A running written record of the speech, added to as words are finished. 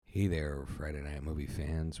Hey there, Friday Night Movie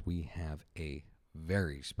fans. We have a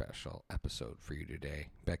very special episode for you today.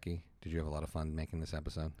 Becky, did you have a lot of fun making this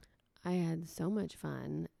episode? I had so much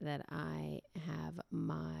fun that I have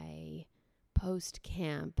my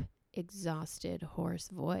post-camp exhausted hoarse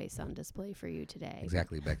voice on display for you today.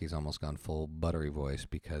 Exactly. Becky's almost gone full buttery voice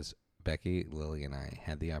because Becky, Lily, and I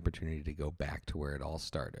had the opportunity to go back to where it all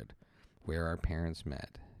started, where our parents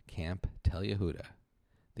met, Camp Tel Yehuda,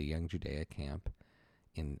 the Young Judea camp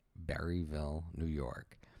in Berryville, New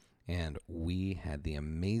York. And we had the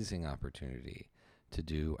amazing opportunity to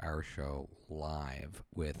do our show live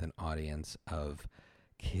with an audience of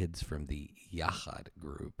kids from the Yachad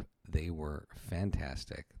group. They were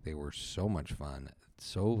fantastic. They were so much fun,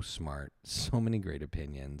 so smart, so many great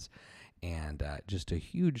opinions, and just a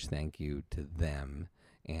huge thank you to them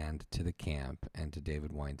and to the camp and to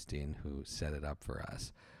David Weinstein, who set it up for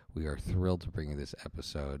us. We are thrilled to bring you this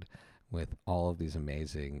episode with all of these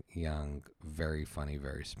amazing, young, very funny,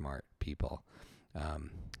 very smart people.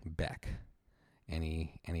 Beck,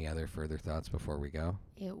 any other further thoughts before we go?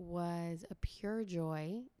 It was a pure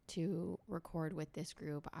joy to record with this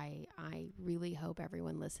group. I really hope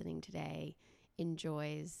everyone listening today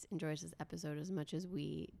enjoys this episode as much as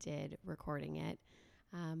we did recording it.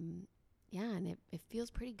 And it feels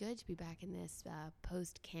pretty good to be back in this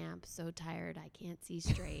post-camp. So tired, I can't see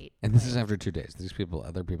straight. And this is after 2 days.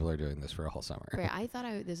 Other people are doing this for a whole summer. Right, I thought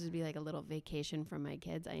this would be like a little vacation from my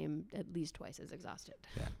kids. I am at least twice as exhausted.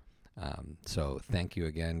 Yeah. So thank you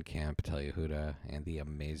again, Camp Tel Yehuda, and the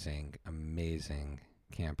amazing, amazing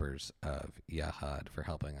campers of Yachad for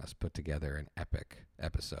helping us put together an epic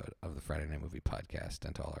episode of the Friday Night Movie Podcast.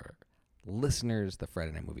 And to all our listeners, the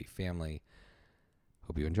Friday Night Movie family,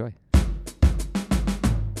 hope you enjoy.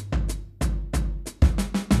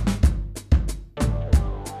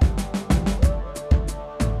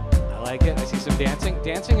 I like it. I see some dancing.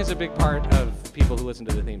 Dancing is a big part of people who listen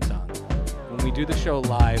to the theme song. When we do the show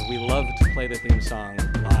live, we love to play the theme song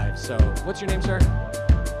live. So, what's your name, sir?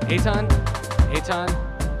 Eitan?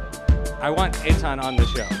 I want Eitan on the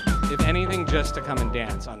show. If anything, just to come and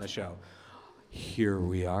dance on the show. Here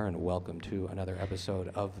we are, and welcome to another episode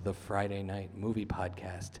of the Friday Night Movie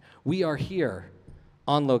Podcast. We are here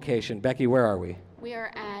on location. Becky, where are we? We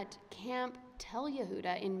are at Camp Tel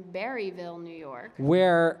Yehuda in Berryville, New York.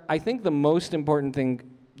 Where I think the most important thing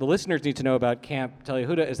the listeners need to know about Camp Tel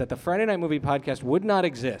Yehuda is that the Friday Night Movie Podcast would not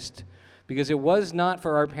exist because it was not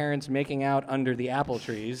for our parents making out under the apple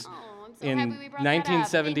trees in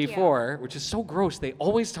 1974, which is so gross. They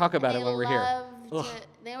always talk about it when we're here.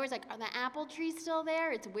 They always like, are the apple trees still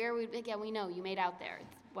there? It's where we know you made out there.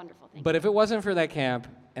 It's wonderful. But if it wasn't for that camp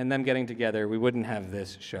and them getting together, we wouldn't have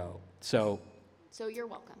this show. So you're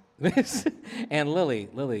welcome. And Lily,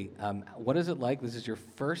 what is it like? This is your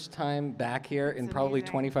first time back here in probably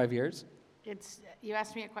 25 years? You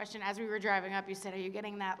asked me a question as we were driving up. You said, are you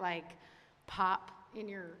getting that like pop in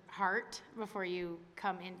your heart before you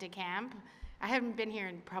come into camp? I haven't been here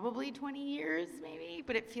in probably 20 years, maybe,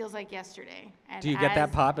 but it feels like yesterday. And do you get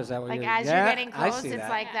that pop? Is that what like you're... as you're getting close, it's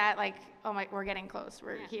that. Like that, like, oh my, we're getting close.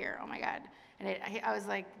 We're here. Oh my God. And I was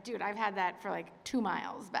like, dude, I've had that for like 2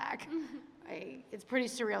 miles back. It's pretty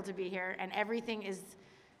surreal to be here, and everything is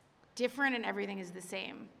different and everything is the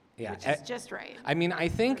same. Yeah, which is just right. I mean, I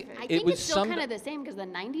think it was still kind of the same because the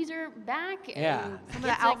 90s are back. Yeah. And some of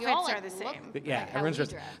the outfits are the same. Yeah, everyone's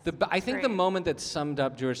dressed. I think the moment that summed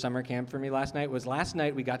up Jewish summer camp for me last night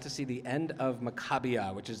we got to see the end of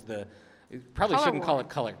Maccabiah, which is probably shouldn't call it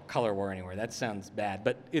color war anywhere. That sounds bad.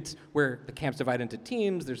 But it's where the camp's divided into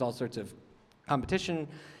teams. There's all sorts of competition.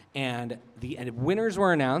 And the winners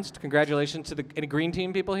were announced. Congratulations to any green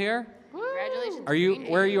team people here. Congratulations.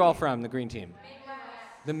 Where are you all from, the green team?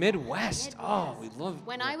 The Midwest. Oh, we love...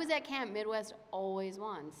 When I was at camp, Midwest always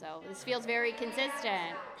won, so this feels very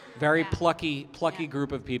consistent. Very plucky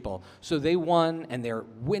group of people. So they won, and their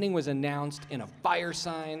winning was announced in a fire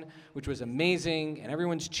sign, which was amazing, and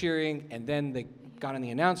everyone's cheering, and then they got on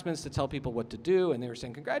the announcements to tell people what to do, and they were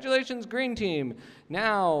saying, congratulations, green team.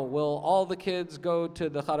 Now will all the kids go to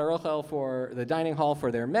the Chadar Ochel for the dining hall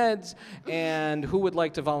for their meds, and who would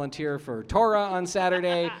like to volunteer for Torah on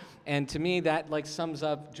Saturday? And to me, that like sums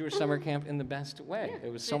up Jewish summer camp in the best way.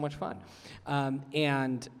 It was so much fun.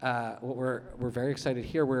 We're very excited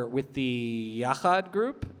here. We're with the Yachad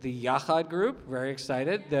group. Very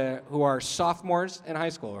excited. Who are sophomores in high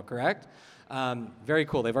school, correct? Very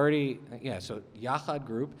cool. They've already, so Yachad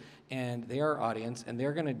group, and they are our audience, and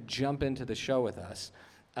they're going to jump into the show with us.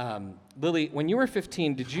 Lily, when you were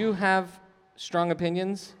 15, did you have strong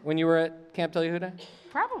opinions when you were at Camp Tel Yehuda?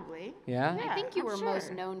 Probably. Yeah? I think you were sure.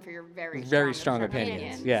 most known for your very strong opinions.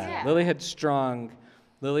 opinions. Yeah. Lily had strong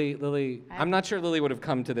Lily, I'm not sure Lily would have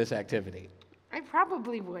come to this activity. I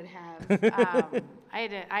probably would have.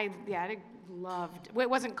 I loved. Well, it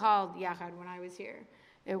wasn't called Yachad when I was here.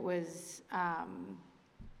 It was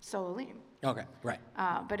Sololim. Okay, right.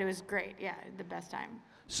 But it was great. Yeah, the best time.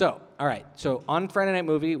 So, all right. So on Friday Night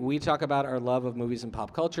Movie, we talk about our love of movies and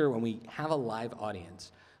pop culture. When we have a live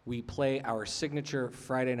audience, we play our signature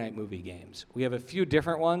Friday Night Movie games. We have a few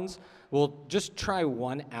different ones. We'll just try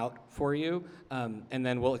one out for you, and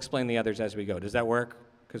then we'll explain the others as we go. Does that work?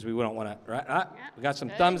 Because we don't want to, right? We got some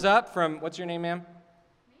thumbs up from, what's your name, ma'am?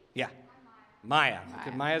 Me? Yeah. Maya.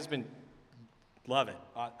 Okay, Maya's been, love it.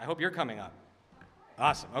 I hope you're coming up.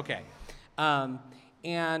 Awesome, okay.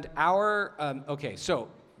 And our, okay, so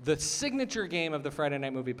the signature game of the Friday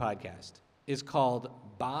Night Movie podcast is called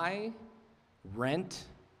Buy, Rent,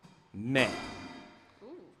 Meh. Ooh,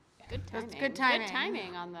 good timing. That's good timing. Good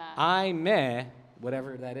timing on that. I meh,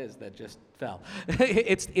 whatever that is that just fell.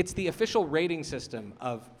 It's the official rating system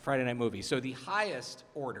of Friday Night Movie. So the highest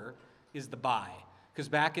order is the buy. Because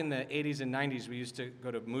back in the 80s and 90s, we used to go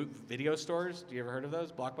to video stores. Do you ever heard of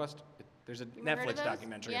those? Blockbuster? There's a Netflix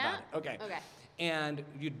documentary about it. Okay. And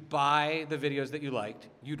you'd buy the videos that you liked.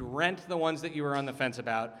 You'd rent the ones that you were on the fence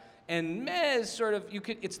about. And meh is sort of,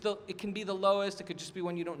 it can be the lowest. It could just be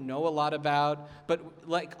one you don't know a lot about. But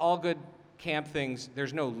like all good camp things,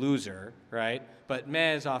 there's no loser, right? But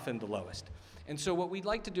meh is often the lowest. And so what we'd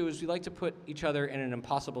like to do is we like to put each other in an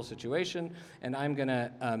impossible situation. And I'm going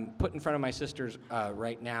to put in front of my sisters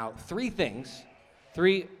right now 3 things,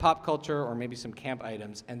 3 pop culture or maybe some camp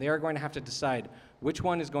items. And they are going to have to decide which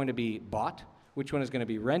one is going to be bought, which one is going to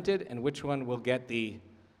be rented, and which one will get the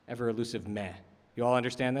ever elusive meh. You all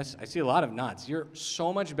understand this? I see a lot of nods. You're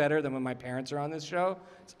so much better than when my parents are on this show.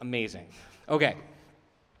 It's amazing. Okay.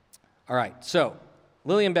 All right. So,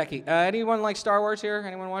 Lily and Becky, anyone like Star Wars here?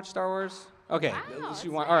 Anyone watch Star Wars? Okay.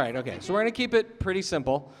 Wow, all right. Okay. So we're going to keep it pretty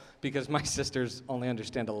simple because my sisters only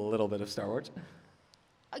understand a little bit of Star Wars.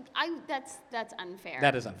 That's unfair.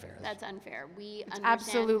 That is unfair. That's unfair. We understand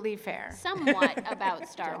Absolutely fair. somewhat about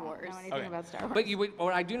Star Wars. Know anything about Star Wars? But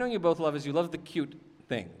what I do know you both love is you love the cute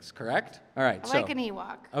things, correct? All right. I like an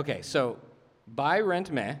Ewok. Okay, so buy,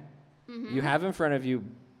 rent, meh. You have in front of you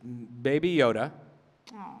Baby Yoda.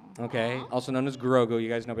 Oh. Okay, also known as Grogu. You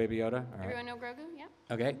guys know Baby Yoda? All right. Everyone know Grogu? Yeah.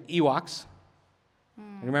 Okay, Ewoks.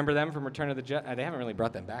 You remember them from Return of the Jedi? They haven't really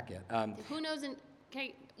brought them back yet. Who knows?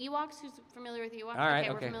 Okay, Ewoks. Who's familiar with Ewoks? All right,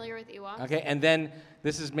 We're okay. familiar with Ewoks. Okay, and then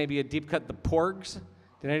this is maybe a deep cut. The Porgs.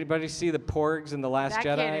 Did anybody see the Porgs in The Last That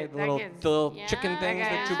Jedi? kid- the that little, kid's- the little Yeah, chicken things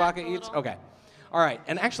that okay. Chewbacca The eats? little- Okay. All right,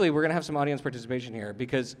 and actually we're going to have some audience participation here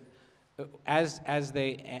because as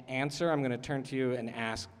they answer, I'm going to turn to you and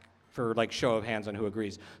ask for like show of hands on who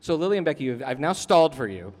agrees. So Lily and Becky, I've now stalled for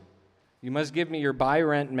you. You must give me your buy,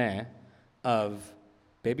 rent, meh of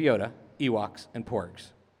Baby Yoda, Ewoks, and Porgs.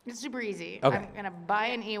 It's super easy. Okay. I'm going to buy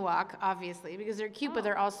an Ewok, obviously, because they're cute, but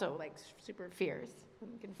they're also like super fierce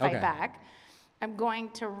and can fight Okay. back. I'm going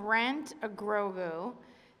to rent a Grogu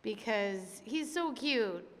because he's so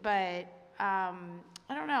cute, but I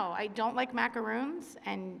don't know. I don't like macaroons,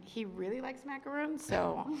 and he really likes macaroons,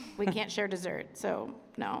 so we can't share dessert. So,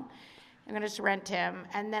 no. I'm going to just rent him,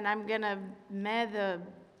 and then I'm going to meh the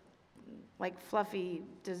like fluffy,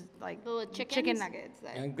 like The little chicken chickens? nuggets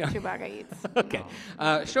that And- Chewbacca eats. Okay.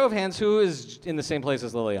 Show of hands, who is in the same place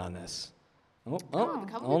as Lily on this? a couple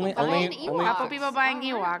only, people buying only, Ewoks. A couple people buying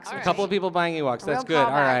All right, Ewoks. all a right. couple of people buying Ewoks. A That's real good. All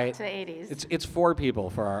callback right. to the 80s. It's 4 people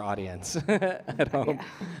for our audience at home.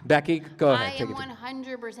 Becky, go ahead. I Take am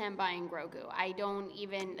it. 100% buying Grogu. I don't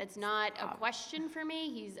even, it's not a question for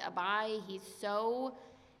me. He's a buy. He's so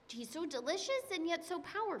delicious and yet so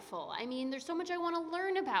powerful. I mean, there's so much I want to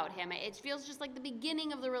learn about him. It feels just like the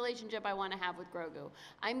beginning of the relationship I want to have with Grogu.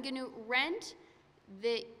 I'm going to rent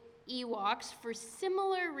the Ewoks for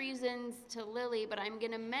similar reasons to Lily, but I'm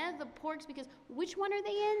going to meh the Porgs because which one are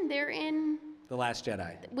they in? They're in, The Last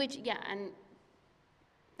Jedi. and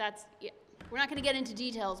that's, yeah. We're not going to get into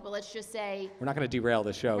details, but let's just say We're not going to derail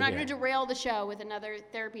the show we're not here. going to derail the show with another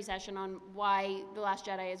therapy session on why The Last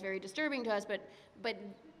Jedi is very disturbing to us, but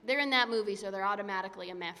they're in that movie, so they're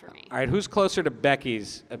automatically a meh for me. All right, who's closer to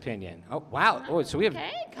Becky's opinion? Oh, wow. Oh, so we have.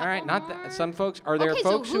 Okay, all right, couple not more. that. Some folks. Are there okay,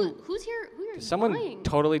 folks so who's here? Who are Does someone buying?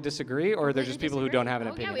 totally disagree, or are there Completely just people who don't have an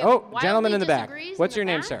disagree? Oh, opinion? yeah, we have Oh, gentleman in the back. wildly disagrees What's in your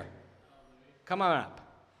the name, back? sir? Come on up.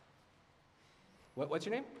 What's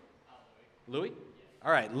your name? Louis.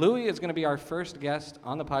 All right, Louis is going to be our first guest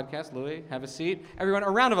on the podcast. Louis, have a seat. Everyone, a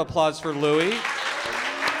round of applause for Louis.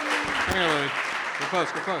 Come here, Louis. Get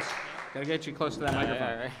close, get close. Got to get you close to that microphone.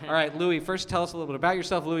 all right. All right, Louis, first tell us a little bit about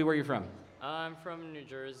yourself. Louis, where are you from? I'm from New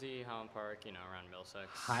Jersey, Highland Park, around Middlesex.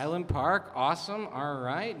 Highland Park, awesome. All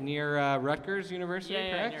right, near Rutgers University,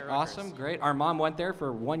 Yeah, correct? near Awesome, Rutgers. great. Our mom went there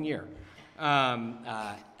for 1 year. All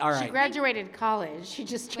She right. graduated college. She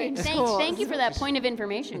just changed Thank, schools. thank you for that point of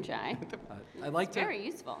information, Chai. I'd like to. Very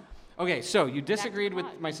useful. Okay, so you disagreed with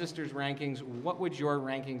pod. my sister's rankings. What would your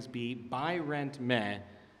rankings be by rent meh,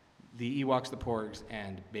 the Ewoks, the Porgs,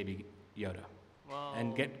 and Baby Yoda? Well,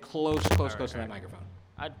 And get close to that microphone.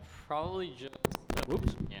 I'd probably just.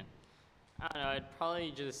 Whoops. Yeah. I don't know. I'd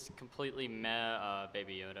probably just completely meh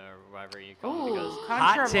Baby Yoda or whatever you call him because Ooh,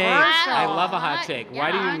 Hot take. controversial. I love a hot take.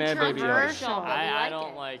 Why do you meh Baby Yoda? Controversial. I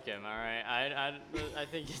don't like him. All right. I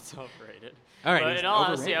think it's overrated. All right, But he's in all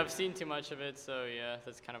honesty, overrated. I've seen too much of it, so yeah,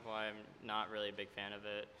 that's kind of why I'm not really a big fan of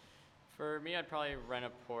it. For me, I'd probably rent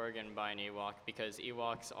a Porg and buy an Ewok because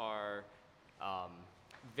Ewoks are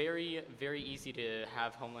very, very easy to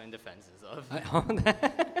have homeland defenses of.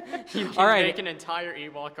 You can All right. make an entire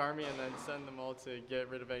Ewok army and then send them all to get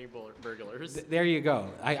rid of any burglars. There you go.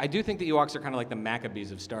 I do think the Ewoks are kind of like the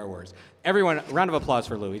Maccabees of Star Wars. Everyone, round of applause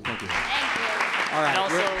for Louis. Thank you. Thank you. All right. And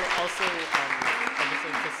also, we're- I just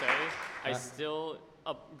like to say, I still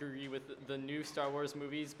agree with the new Star Wars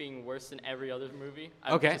movies being worse than every other movie.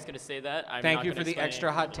 I'm Okay. just going to say that. I'm Thank not you gonna for the explain extra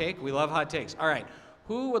it. hot take. We love hot takes. All right.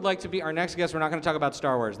 Who would like to be our next guest? We're not going to talk about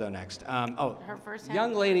Star Wars, though, next. Her first hand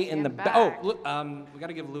young lady in the hand back. back. We got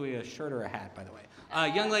to give Louis a shirt or a hat, by the way.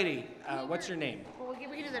 Young lady, what's your name? Well,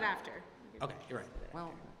 we can do that after. Okay, you're right.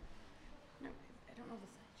 Well, No, I don't know the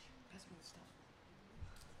side. Pass me the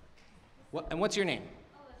stuff. and what's your name?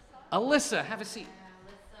 Alyssa. Have a seat.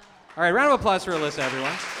 All right, round of applause for Alyssa,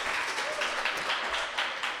 everyone.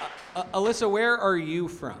 Alyssa, where are you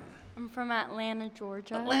from? I'm from Atlanta,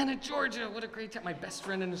 Georgia. Atlanta, Georgia. What a great time. My best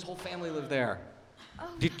friend and his whole family live there.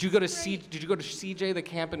 Did you go to Did you go to CJ, the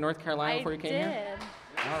camp in North Carolina, before you came here?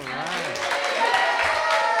 All right.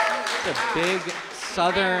 It's a big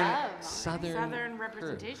southern crew.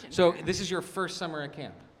 representation. So this is your first summer at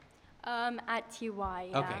camp. At TY,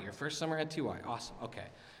 yeah. Okay, your first summer at TY. Awesome. Okay.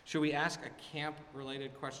 Should we ask a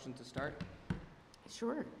camp-related question to start?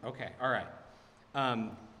 Sure. Okay. All right.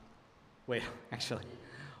 Wait. Actually,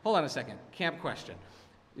 hold on a second. Camp question.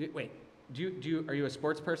 Wait. Are you a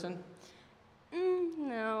sports person?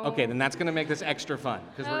 No. Okay, then that's going to make this extra fun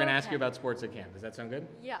because we're going to ask you Okay. about sports at camp. Does that sound good?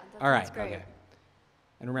 Yeah, that All right. sounds great. Okay.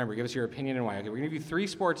 And remember, give us your opinion and why. Okay, we're going to give you 3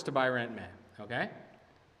 sports to buy, rent, man. Okay?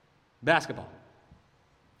 Basketball,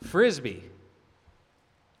 frisbee,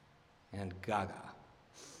 and Gaga.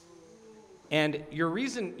 And your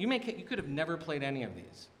reason, you could have never played any of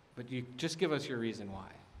these, but you just give us your reason why.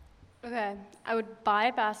 Okay, I would buy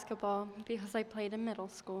basketball because I played in middle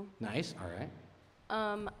school. Nice. All right.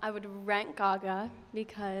 I would rent Gaga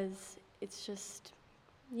because it's just,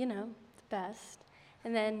 the best.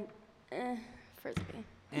 And then, frisbee.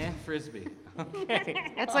 Frisbee.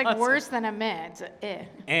 That's like worse than a meh. It's a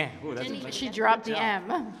eh. Ooh, that's She dropped the M.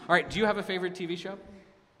 All right. Do you have a favorite TV show?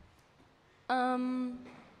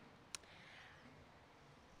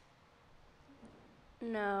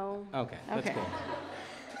 No. Okay. That's Okay. cool.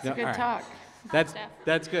 It's a good all right. talk.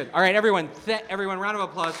 That's good. All right, everyone. Everyone, round of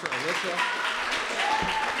applause for Alyssa.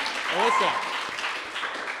 Alyssa,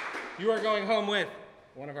 you are going home with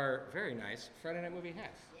one of our very nice Friday Night Movie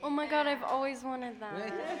hats. Oh my God, I've always wanted that.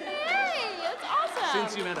 Hey, that's awesome.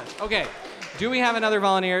 Since you met us. Okay. Do we have another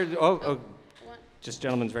volunteer? Oh, just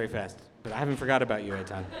gentlemen's very fast. But I haven't forgot about you,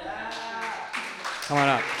 Eitan. Come on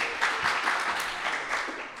up.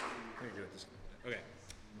 Okay.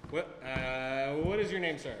 What is your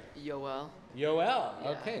name, sir? Yoel, Yoel.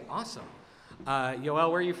 Okay, awesome. Yoel,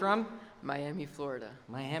 where are you from? Miami, Florida.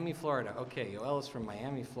 Miami, Florida. Okay, Yoel is from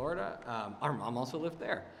Miami, Florida. Our mom also lived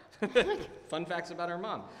there. Fun facts about our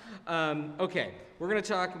mom. Okay, we're going to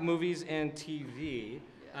talk movies and TV.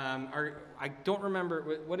 I don't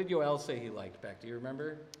remember, what did Yoel say he liked, Beck? Do you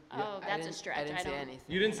remember? Oh, I that's a didn't- stretch. I didn't say don't. anything.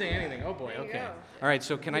 You didn't say anything. Oh boy, okay. All right,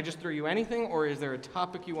 so can I just throw you anything, or is there a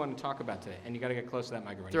topic you want to talk about today? And you got to get close to that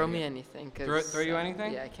microphone. Throw You me gotta anything. 'Cause, Throw you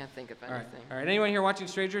anything? Yeah, I can't think of All right. anything. All right. Anyone here watching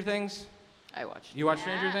Stranger Things? I watched. You watch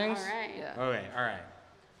Stranger Yeah, Things? all right. Yeah. Okay. All right.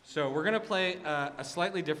 So we're gonna play a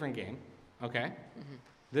slightly different game. Okay.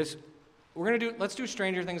 Let's do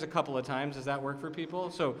Stranger Things a couple of times. Does that work for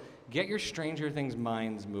people? So get your Stranger Things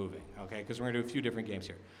minds moving. Okay. Because we're gonna do a few different games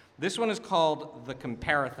here. This one is called the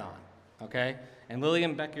Comparathon. Okay. And Lily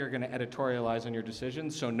and Becky are gonna editorialize on your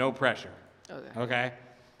decisions, so no pressure. Okay. Okay.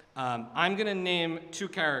 I'm gonna name 2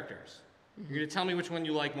 characters. You're gonna tell me which one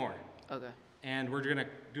you like more. Okay. And we're gonna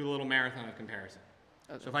do a little marathon of comparison.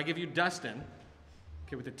 Okay. So if I give you Dustin,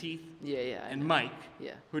 okay, with the teeth, Yeah, yeah. I and know. Mike,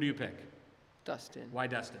 Yeah. who do you pick? Dustin. Why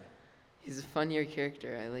Dustin? He's a funnier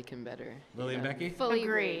character. I like him better. Lily and Becky? Fully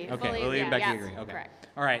Agree. agree. Okay, Fully Lily and agree. Becky Yes, agree. Okay. correct.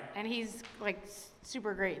 All right. And he's like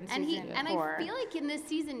super great in And season I 4. feel like in this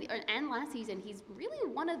season and last season, he's really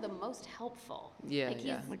one of the most helpful. Yeah, like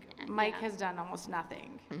yeah. Mike yeah. has done almost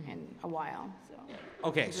nothing in a while. So.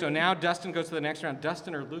 Okay, so now Dustin goes to the next round.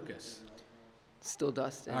 Dustin or Lucas? Still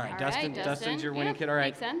Dustin. All right, All Dustin. right, Dustin's your winning Yeah, kid. All right.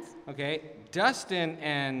 Makes sense. Okay, Dustin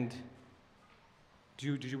and.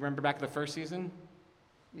 Did you remember back the first season?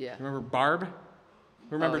 Yeah. Remember Barb?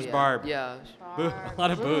 Who remembers Oh, yeah. Barb? Yeah. Boo, a lot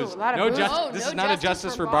of Ooh, booze. a lot of no booze. justice. Oh, This no is not a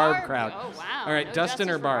justice for Barb crowd. Oh wow. All right, No Dustin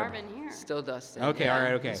or justice for Barb? in here. Still Dustin. Okay, all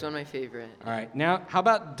right, okay. He's one of my favorite. All right, now how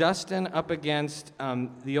about Dustin up against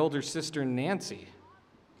the older sister Nancy?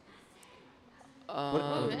 The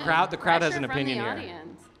crowd has an Pressure from opinion the here.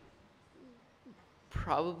 audience.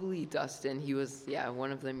 Probably Dustin. He was,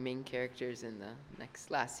 one of the main characters in the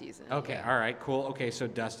last season. Okay, Yeah. all right, cool. Okay, so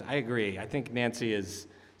Dustin, I agree. I think Nancy is.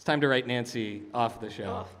 It's time to write Nancy off the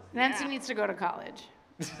show. Nancy needs to go to college,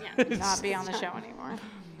 Yeah. not be on the show anymore.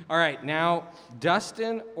 All right, now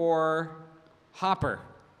Dustin or Hopper?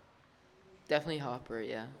 Definitely Hopper,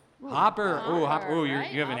 yeah. Hopper. Ooh, Hopper. Hopper, Ooh,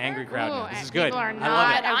 right? you have an angry crowd now. Ooh, This and is good. People are I love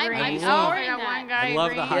not it. I'm agreeing. love- Oh, we got one guy I love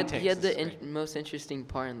the agreeing. hot He takes. had This the is great. most interesting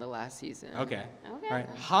part in the last season. Okay. Okay. All right.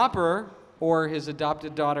 Hopper or his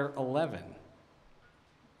adopted daughter 11?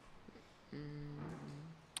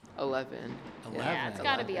 11. 11. Yeah, it's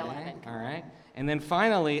gotta be 11. All right. And then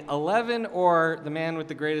finally, 11 or the man with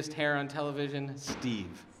the greatest hair on television,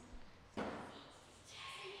 Steve?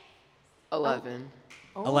 11.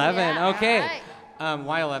 11. yeah, Okay. all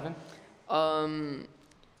Why 11?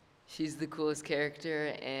 She's the coolest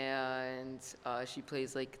character, and she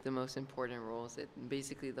plays like the most important roles.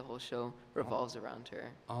 Basically, the whole show revolves around her.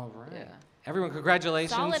 All right. Yeah. Everyone,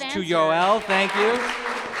 congratulations Solid to answer. Yoel. Thank you.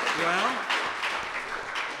 Yoel.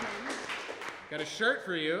 Got a shirt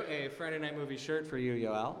for you, a Friday Night Movie shirt for you,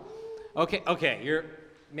 Yoel. Okay,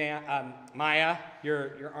 Maya,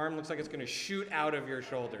 your arm looks like it's going to shoot out of your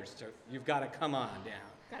shoulders, so you've got to come on down.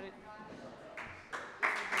 Got it.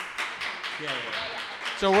 Yeah.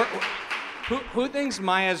 So who thinks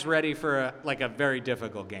Maya's ready for a very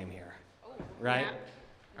difficult game here? Right?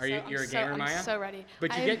 Yeah. You're a gamer, Maya? I'm so ready.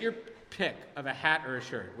 But you get your pick of a hat or a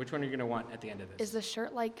shirt. Which one are you going to want at the end of this? Is the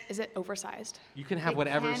shirt is it oversized? You can have It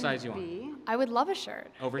whatever can size you want. be. I would love a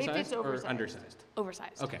shirt. Oversized or oversized. undersized?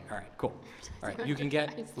 Oversized. Okay, all right, cool. All right, you can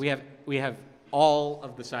get, we have all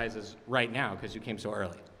of the sizes right now because you came so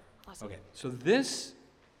early. Awesome. Okay, so this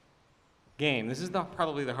game, this is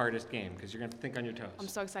probably the hardest game because you're going to think on your toes. I'm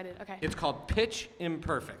so excited. Okay. It's called Pitch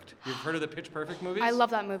Imperfect. You've heard of the Pitch Perfect movies? I love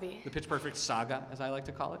that movie. The Pitch Perfect saga, as I like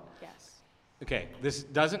to call it. Yes. Okay, this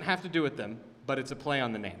doesn't have to do with them, but it's a play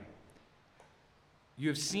on the name. You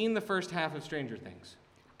have seen the first half of Stranger Things.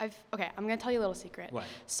 Okay, I'm gonna tell you a little secret. What?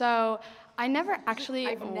 So I never actually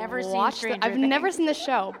I've never seen watched Stranger I've never Things. seen the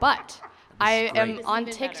show, but I great. am This on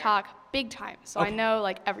even better. TikTok big time, so Okay. I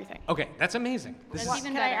know everything. Okay, that's amazing. This That's is,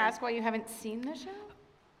 even Can I better. ask why you haven't seen the show?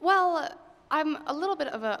 Well, I'm a little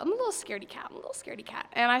scaredy cat. I'm a little scaredy cat.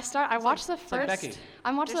 And I watched the like first Becky.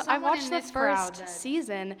 I watched There's the someone in first this crowd first that-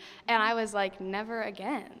 season and I was like never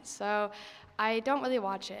again. So I don't really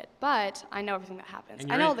watch it, but I know everything that happens.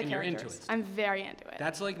 And I you're know in- the and you're into characters. it. I'm very into it.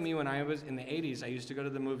 That's like me when I was in the 80s. I used to go to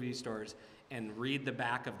the movie stores and read the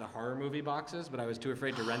back of the horror movie boxes, but I was too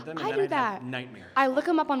afraid to rent them, and I then do I'd have that. nightmares. I look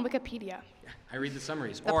them up on Wikipedia. I read the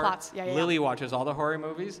summaries. The or plots, yeah. Lily watches all the horror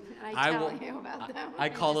movies. I tell you about them. I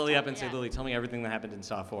call Lily up and say, yeah. Lily, tell me everything that happened in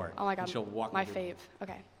Saw 4. Oh my And god. she'll walk my me through it. fave.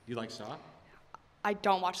 Okay. You like Saw? I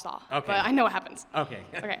don't watch Saw, Okay. but I know what happens. Okay.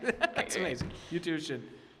 Okay. That's amazing. You two should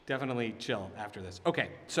definitely chill after this. Okay,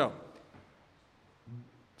 so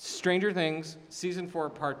Stranger Things, Season 4,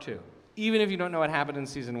 Part 2. Even if you don't know what happened in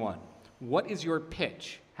Season 1, what is your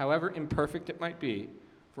pitch, however imperfect it might be,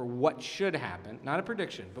 for what should happen, not a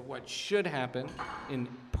prediction, but what should happen in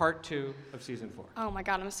Part 2 of Season 4? Oh my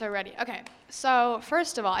god, I'm so ready. Okay, so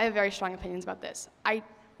first of all, I have very strong opinions about this.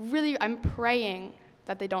 I'm praying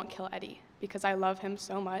that they don't kill Eddie because I love him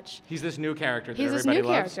so much. He's this new character that He's this everybody new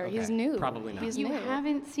loves? character. He's Okay, new. Probably not. He's You new.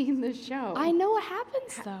 haven't seen the show. I know what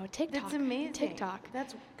happens though. TikTok. That's amazing. TikTok.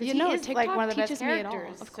 That's You know, is TikTok like one of the best teaches me it all.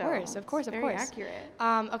 characters. Of course, so of course, it's of very course.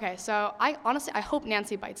 accurate. Okay, so I honestly I hope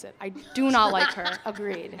Nancy bites it. I do not like her.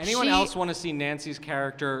 Agreed. Anyone She- else want to see Nancy's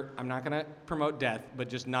character? I'm not going to promote death, but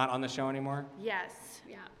just not on the show anymore? Yes.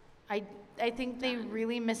 Yeah. I think they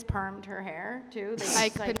really mispermed her hair too. They I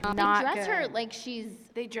just, could like, not- They not dress her good. like she's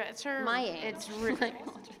They dress her my age. It's really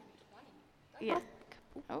yeah.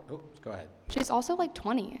 Oh, go ahead. She's also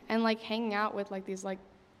 20 and hanging out with these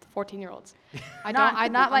 14-year-olds. Not like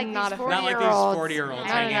I'm not these a fan. Not like these 40-year-olds. 40-year-olds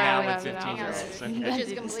No, hanging no, out no, with no, no. 15-year-olds. Okay. That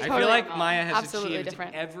is completely I Totally feel like wrong. Maya has Absolutely achieved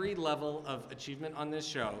different. every level of achievement on this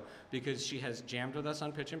show because she has jammed with us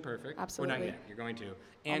on Pitch Imperfect. Absolutely. Well, not yet. You're going to.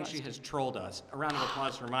 And Almost. she has trolled us. A round of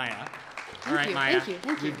applause for Maya. All Thank right, you, Maya. thank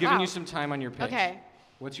you. We've given Wow. you some time on your pitch. Okay.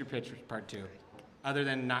 What's your pitch for part 2? Other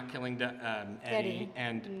than not killing Eddie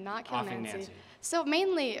and Not killing offing Nancy. So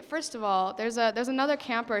mainly, first of all, there's another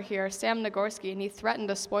camper here, Sam Nagorski, and he threatened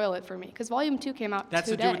to spoil it for me because Volume 2 came out That's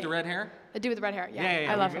today. the dude with the red hair? The dude with the red hair. Yeah,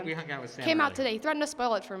 Yeah. I love we, him. We hung out with Sam Came out earlier. today. He threatened to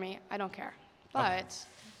spoil it for me. I don't care. But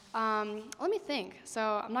let me think.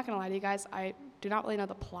 So I'm not gonna lie to you guys. I do not really know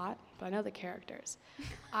the plot, but I know the characters.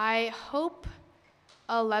 I hope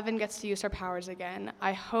 11 gets to use her powers again.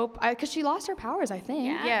 I hope, because she lost her powers, I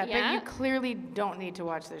think. Yeah, but you clearly don't need to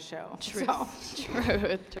watch this show. Truth. So,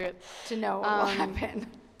 Truth. to know what will happen.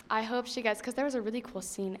 I hope she gets, because there was a really cool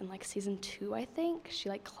scene in like season 2, I think. She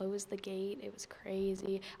like closed the gate. It was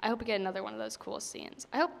crazy. I hope we get another one of those cool scenes.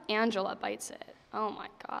 I hope Angela bites it. Oh my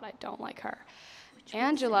God, I don't like her.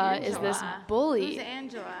 Angela is this bully. Who's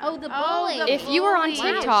Angela? Oh, the bully. If you were on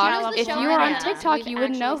bully. TikTok, She if was you the were on showrunner. TikTok, We've you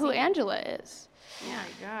would know actually who seen it. Angela is. Oh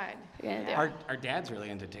my God. Yeah. Our dad's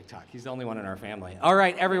really into TikTok. He's the only one in our family. All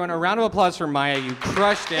right, everyone, a round of applause for Maya. You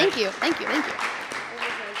crushed it. Thank you, thank you, thank you.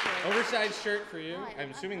 Oversized shirt for you.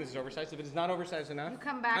 I'm assuming this is oversized. If it is not oversized enough, You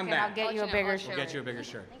come back and I'll get you a bigger shirt. We'll get you a bigger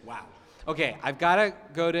shirt. Wow. Okay, I've got to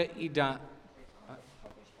go to Idan.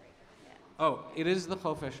 Oh, it is the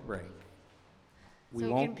Chofish break. We So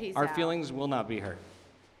we won't. can peace Our out. feelings will not be hurt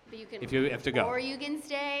But you can, if you have to go or you can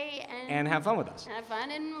stay and have fun with us. have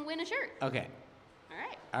fun and win a shirt. Okay. All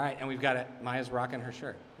right. All right, and we've got it. Maya's rocking her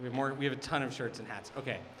shirt. We have more. We have a ton of shirts and hats.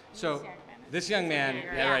 Okay. So this young man,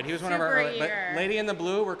 yeah, right. He was one of our Super early. But eager. lady in the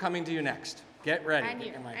blue, we're coming to you next. Get ready. I knew.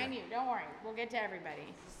 Get your mic I on. knew. Don't worry. We'll get to everybody.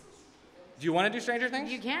 Do you want to do Stranger Things?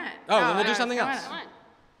 You can't. Oh, then we'll do no, something come else. on.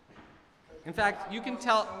 In fact, you can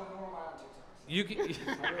tell. You can,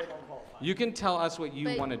 you can tell us what you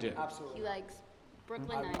But- want to do. He likes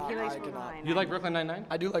Brooklyn I- Nine-Nine. He likes I Brooklyn cannot. Nine-Nine. You like Brooklyn Nine-Nine?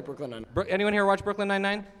 I do like Brooklyn Nine. Anyone here watch Brooklyn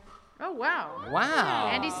Nine-Nine? Oh, wow. Wow.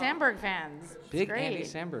 Andy Samberg fans. It's Big great. Andy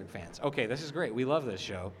Samberg fans. Okay, this is great. We love this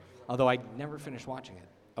show, although I never finished watching it.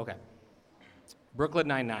 Okay. Brooklyn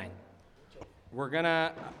Nine-Nine. We're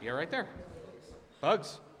gonna. You're right there.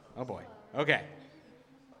 Bugs. Oh boy. Okay.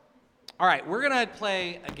 All right, we're gonna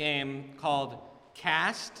play a game called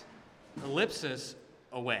Cast Ellipsis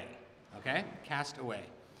Away. Okay? Cast Away.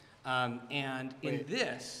 And in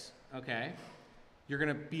this, okay, you're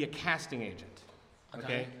gonna be a casting agent.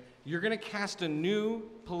 Okay? You're gonna cast a new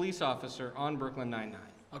police officer on Brooklyn Nine-Nine.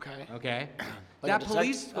 Okay. Okay? Like that a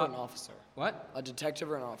police. detective or an officer? What? A detective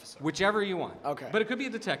or an officer? Whichever you want. Okay. But it could be a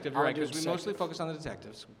detective, I'll right? do a Because we mostly detective. focus on the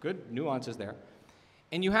detectives. Good nuances there.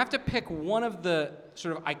 And you have to pick one of the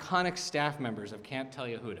sort of iconic staff members of Camp Tel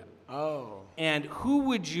Yehuda. Oh. And who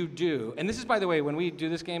would you do? And this is, by the way, when we do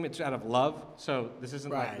this game, it's out of love. So this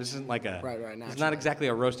isn't like Right. this isn't like a Right, It's not naturally. exactly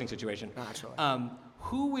a roasting situation. Naturally.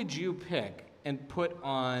 Who would you pick and put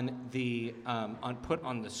on the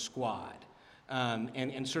squad?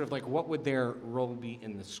 And sort of like what would their role be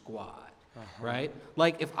in the squad? Right?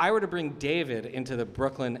 Like if I were to bring David into the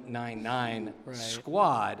Brooklyn Nine-Nine Right.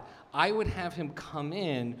 squad, I would have him come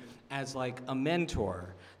in as like a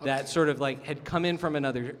mentor that sort of like had come in from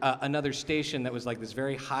another station that was like this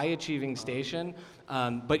very high achieving station,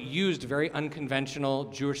 but used very unconventional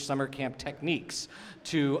Jewish summer camp techniques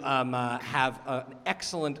to have an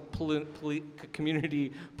excellent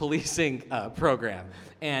community policing program.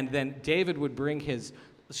 And then David would bring his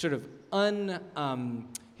sort of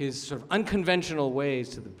unconventional ways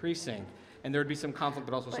to the precinct, and there would be some conflict,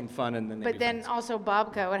 but also some fun, and then they'd But be then friends. also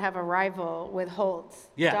Bobka would have a rival with Holtz.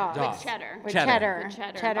 Yeah, dog. dog. With Cheddar. With Cheddar.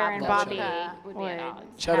 Cheddar. and Bobby would be at odds.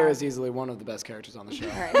 Cheddar is easily one of the best characters on the show.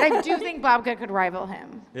 Right. But I do think Bobka could rival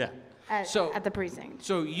him Yeah. at the precinct.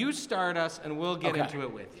 So you start us, and we'll get Okay. into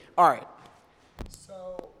it with you. All right.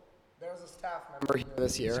 So there's a staff member here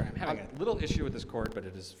this year. I'm having a little issue with this cord, but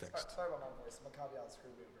it is fixed. Sorry about my voice. I'm a caveat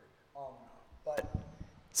screwdriver.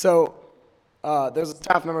 So there's a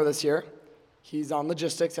staff member this year. He's on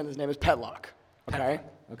logistics, and his name is Petlock. Okay.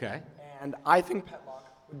 Okay. And I think Petlock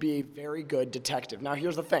would be a very good detective. Now,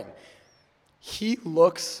 here's the thing. He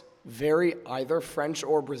looks very either French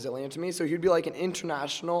or Brazilian to me, so he'd be like an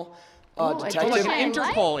international detective. Like I an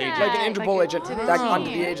like Interpol that. agent. Like an Interpol agent to the that under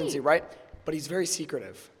the team. agency, right? But he's very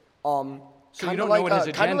secretive. So you Kinda don't like, know what his Kind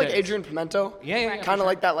agenda of like is. Adrian Pimento. Yeah, for Kind of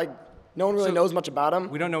like that, like, no one really So- knows much about him.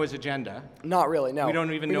 We don't know his agenda. Not really, no. We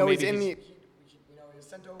don't even We know he's maybe in he's- the, he's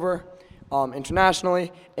sent over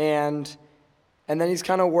internationally, and And then he's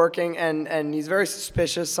kind of working, and he's very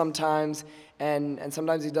suspicious sometimes, and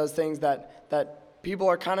sometimes he does things that people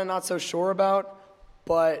are kind of not so sure about,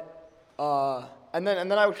 but and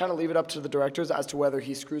then I would kind of leave it up to the directors as to whether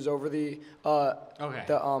he screws over the Okay. So you're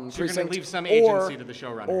going to precinct, leave some agency to the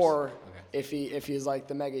showrunners. or Okay. if he's like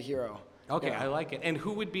the mega hero. Okay, Yeah. I like it. And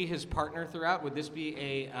who would be his partner throughout? Would this be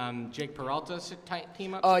a Jake Peralta type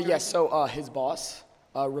team up? Yes, so his boss,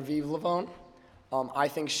 Raviv Levone, I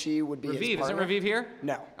think she would be his Raviv, partner. isn't Raviv here?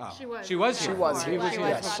 No. Oh. She was. She was She here. was. He was. She was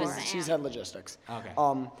Yes, before, she's head logistics. Okay.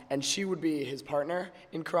 And she would be his partner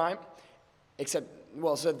in crime, except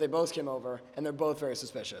so they both came over, and they're both very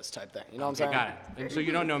suspicious type thing. You know what I'm Okay, saying? got it. And so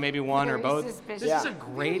you don't know maybe one or Very both? suspicious. This is a Yeah.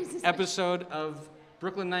 great episode of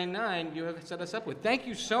Brooklyn Nine-Nine you have set us up with. Thank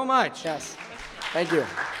you so much. Yes. Thank you.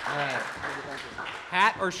 All right.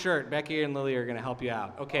 Hat or shirt? Becky and Lily are going to help you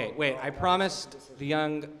out. Okay, wait. I promised the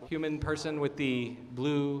young human person with the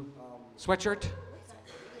blue sweatshirt.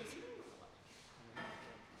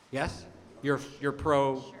 Yes? You're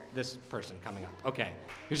pro this person coming up. Okay.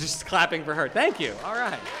 You're just clapping for her. Thank you. All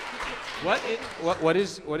right. What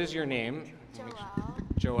is your name? Joelle.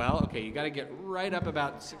 Joelle. Okay, you got to get right up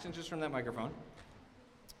about 6 inches from that microphone.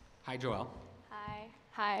 Hi, Joelle. Hi.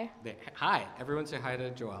 Hi. Hi. Everyone say hi to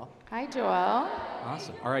Joelle. Hi, Joelle.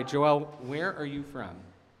 Awesome. All right, Joelle, where are you from?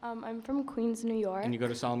 I'm from Queens, New York. And you go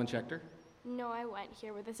to Solomon Schechter? No, I went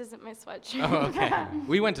here, but this isn't my sweatshirt. Oh, okay.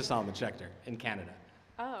 We went to Solomon Schechter in Canada.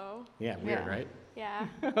 Oh. Yeah, weird, Yeah. right? Yeah.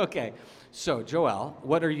 Okay. So, Joelle,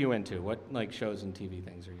 what are you into? What shows and TV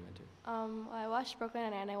things are you into? I watched Brooklyn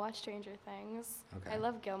Nine-Nine. I watched Stranger Things. Okay. I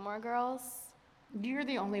love Gilmore Girls. You're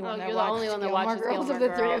the only Oh, one that you're the only one that Gilmore watches Girls Gilmore of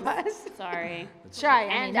the three of Girls. us. Sorry. Shy,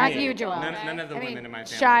 I mean, not Me. you, Joelle. None of the women in my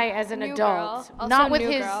family. Shy as an New adult, Girl. Also not with New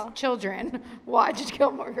his Girl. children, watched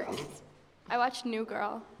Gilmore Girls. I watched New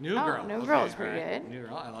Girl. New Oh, Girl. New Okay, Girl's all pretty right. good. New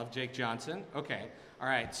Girl. I love Jake Johnson. Okay. All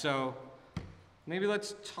right. So maybe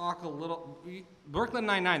let's talk a little. Brooklyn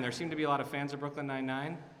Nine-Nine. There seem to be a lot of fans of Brooklyn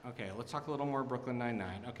Nine-Nine. Okay. Let's talk a little more Brooklyn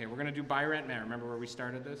Nine-Nine. Okay. We're gonna do Buy Rent Man. Remember where we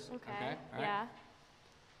started this? Okay. All right. Yeah.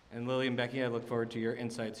 And Lily and Becky, I look forward to your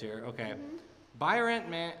insights here. Okay. Buy Rent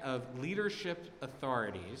Man of leadership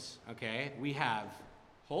authorities. Okay. We have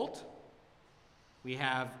Holt. We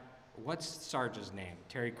have what's Sarge's name?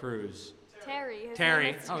 Terry Crews. Terry. His Terry.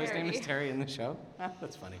 Name is Oh, his name is Terry. Terry in the show?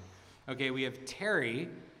 That's funny. Okay, we have Terry,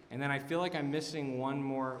 and then I feel like I'm missing one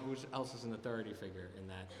more. Who else is an authority figure in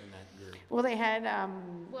that group? Well, they had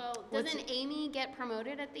Well, doesn't Amy get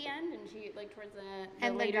promoted at the end, and she like towards the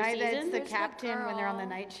and the later guy that's season? the There's the captain when they're on the girl.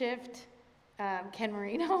 night shift, Ken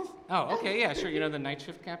Marino, Oh, okay, yeah, sure. You know the night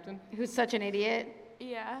shift captain? who's such an idiot.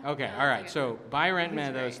 Yeah. Okay, all right. So buy rent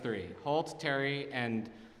man those three: Holt, Terry, and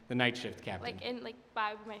the night shift captain.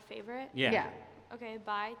 By my favorite. Yeah. Okay,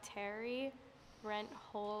 by Terry, Rent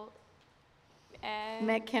Holt, and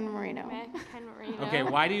Met Ken Marino. Ken Marino. Okay,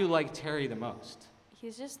 why do you like Terry the most?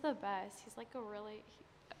 He's just the best. He's like a really,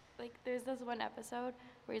 there's this one episode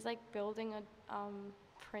where he's like building a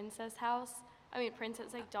princess house. I mean, princess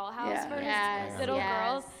dollhouse Yeah. for Yes, his little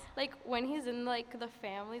girls. yes. Like when he's in the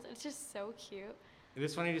families, it's just so cute. It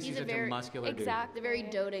is funny to see He's a such a very- muscular Exact- The very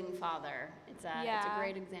doting father. It's a Yeah.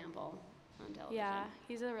 great example on television. Yeah,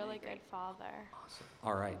 he's a really good father. dude.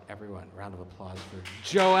 All right, everyone, round of applause for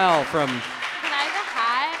Joelle from. Can I have a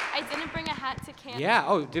hat? I didn't bring a hat to camp. Yeah.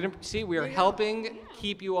 Oh, didn't see? We are helping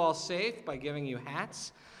keep you all safe by giving you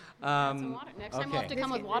hats. Some water. Next time we'll have to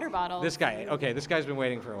come with water bottles. This guy. Okay, this guy's been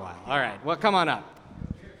waiting for a while. All right. Well, come on up.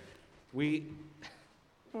 We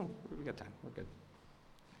got time. We're good.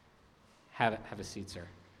 Have a seat, sir.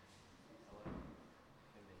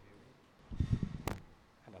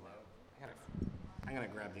 I'm gonna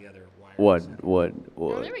grab the other wire. Oh,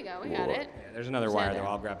 there we go. We got it. Yeah, there's another Just wire had though. it.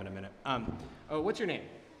 I'll grab in a minute. What's your name?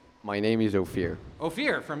 My name is Ophir.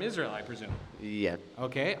 Ophir from Israel, I presume. Yeah.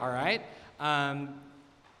 Okay. All right. Are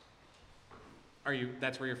you?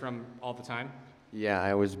 That's where you're from all the time? Yeah,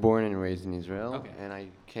 I was born and raised in Israel, Okay. and I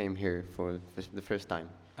came here for the first time.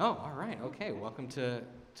 Oh, all right. Okay. Welcome to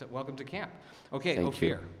camp. Okay, Thank Ophir.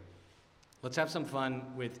 you. Let's have some fun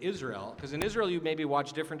with Israel, because in Israel you maybe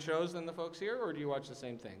watch different shows than the folks here, or do you watch the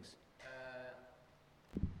same things?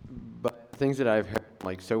 But things that I've heard,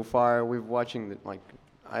 so far, I watch the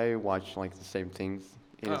same things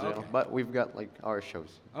in Oh, Israel, okay. but we've got our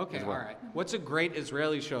shows. Okay, as well. all right. What's a great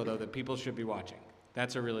Israeli show though that people should be watching?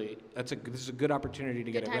 This is a good opportunity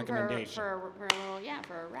to Good get a time recommendation. for a little,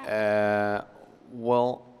 for a wrap.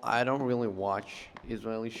 Well, I don't really watch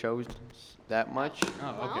Israeli shows that much,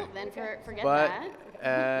 Oh, Well, okay. then forget but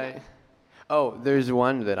that. there's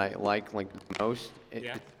one that I like the most.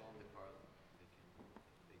 Yeah.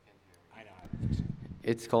 I know.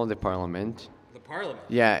 It's called The Parliament. The Parliament.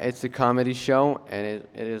 Yeah, it's a comedy show, and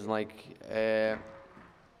it is like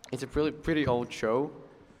it's a pretty old show,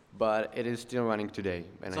 but it is still running today.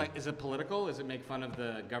 And It's like, is it political? Does it make fun of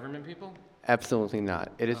the government people? absolutely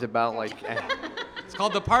not. It is about like It's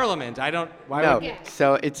called the Parliament. I don't. Why no. would?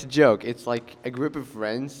 So it's a joke. It's like a group of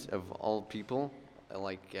friends of all people,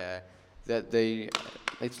 like that they.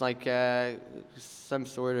 It's like some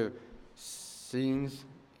sort of scenes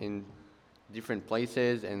in different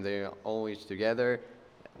places, and they're always together,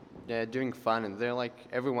 doing fun, and they're like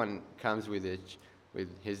everyone comes with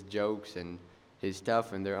his jokes and his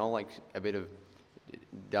stuff, and they're all like a bit of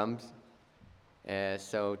dumbs.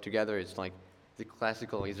 So together, it's like the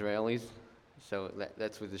classical Israelis. So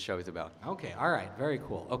that's what the show is about. Okay. All right. Very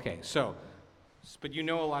cool. Okay. So, but you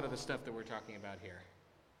know a lot of the stuff that we're talking about here.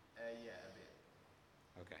 Yeah, a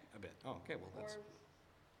bit. Okay. A bit. Oh. Okay. Well, that's.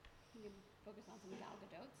 You can focus on some Gal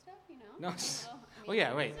Gadot stuff, you know? No. So, Oh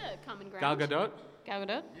yeah. Wait. It's a common Gal ground. Gadot. Gal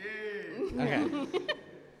Gadot? Okay.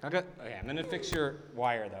 Okay, I'm gonna fix your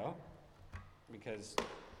wire though, because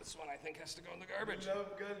this one I think has to go in the garbage.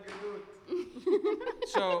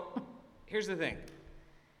 So, here's the thing.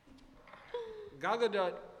 Gal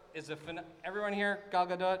Gadot is everyone here, Gal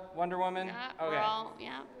Gadot, Wonder Woman? Yeah, Okay.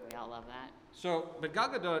 we all love that. So, but Gal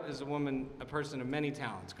Gadot is a person of many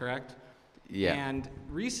talents, correct? Yeah. And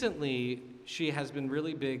recently, she has been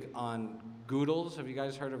really big on Goodles. Have you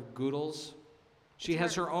guys heard of Goodles? She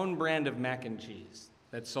has her own brand of mac and cheese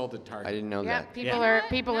that's sold at Target. I didn't know Yep, that.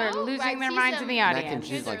 people are No, losing I their see minds in some the Mac audience. and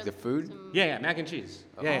cheese, like the food. Yeah, mac and cheese.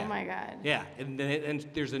 Yeah, Oh my God. Yeah, and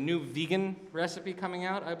there's a new vegan recipe coming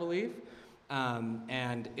out, I believe.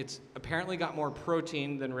 And it's apparently got more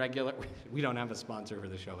protein than regular. We don't have a sponsor for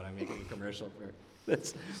the show, but I'm making a commercial for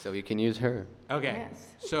this. So you can use her. Okay, Yes.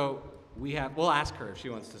 so we'll ask her if she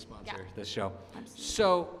wants to sponsor this show.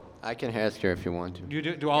 So I can ask her if you want to. you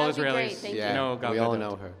do all That would be Israelis great, thank Yeah, know Gal we all Gadot?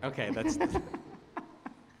 know her. Okay, that's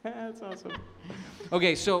that's awesome.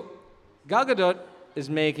 Okay, so Gal Gadot is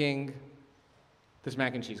making this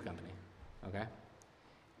mac and cheese company, okay?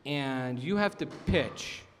 And you have to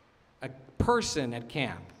pitch a person at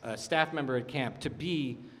camp, a staff member at camp, to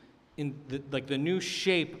be in the new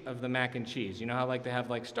shape of the mac and cheese. You know how like they have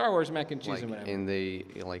like Star Wars mac and cheese Like and whatever. in the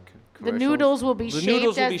like The commercials? noodles will be The shaped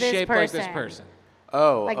noodles will as be this shaped person. like this person.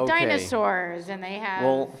 Oh, Like okay. dinosaurs, and they have.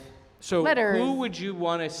 Well, So Letters. who would you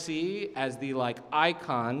want to see as the like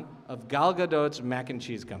icon of Gal Gadot's mac and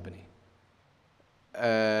cheese company?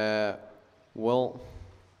 well,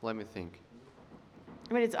 let me think.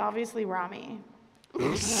 I mean, it's obviously Rami.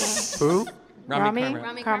 Who? Rami Carmel.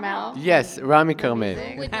 Rami Carmel. Yes, Rami Carmel.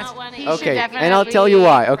 Would not want He to. should Okay, and I'll tell you definitely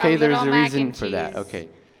why. a Okay, there's little a mac reason and for that. cheese. Okay.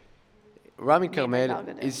 Rami by Carmel Gal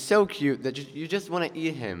Gadot. is so cute that you just want to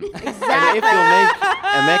eat him. And if you make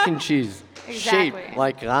a mac and cheese Exactly. shaped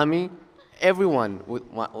like Rami, everyone would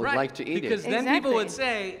Right, like to eat because it. then people would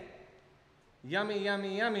Exactly. say, "Yummy,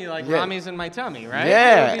 yummy, yummy!" Like Yeah. Rami's in my tummy, right? That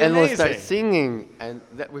Yeah, would be and we'll start amazing. singing, and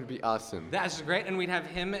that would be awesome. That's great, and we'd have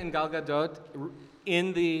him and Gal Gadot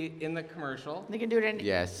in the commercial. They can do it in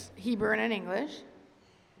Yes. Hebrew and in English.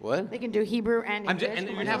 What? They can do Hebrew and English. And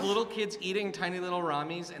you'd have little kids eating tiny little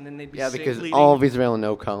Ramis, and then they'd be Yeah, because leading- all of Israel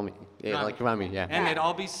know Rami. Yeah, Rami. like Rami, yeah. and they'd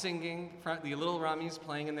all be singing, the little Ramis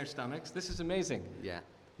playing in their stomachs. This is amazing. Yeah.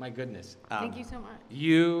 My goodness. Thank you so much.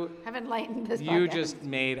 You Have enlightened this You podcast. just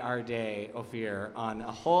made our day, Ophir, on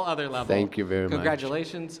a whole other level. Thank you very much.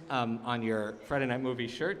 Congratulations on your Friday Night Movie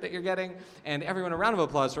shirt that you're getting. And everyone, a round of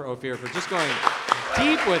applause for Ophir for just going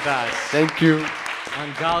deep with us Thank you.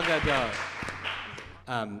 on Gal Gadot.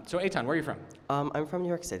 So, Eitan, where are you from? I'm from New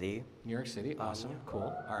York City, New York City. Awesome.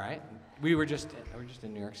 Cool. All right. We're just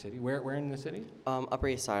in New York City. Where in the city? Upper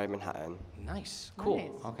East Side, Manhattan. Nice. Cool.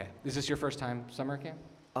 Nice. Okay. Is this your first time summer camp?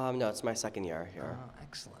 No, it's my second year here. Oh,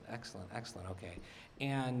 excellent. Okay,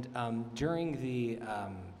 and during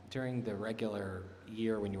the regular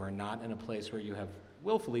year when you are not in a place where you have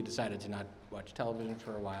willfully decided to not watch television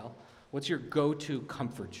for a while, what's your go-to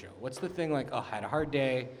comfort show? What's the thing like? Oh, I had a hard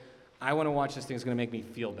day. I want to watch this thing. It's going to make me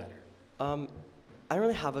feel better. I don't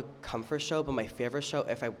really have a comfort show, but my favorite show,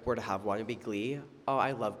 if I were to have one, would be Glee. Oh,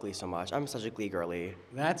 I love Glee so much. I'm such a Glee girly.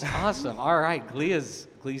 That's awesome. All right, Glee's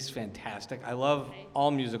fantastic. I love all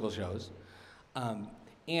musical shows.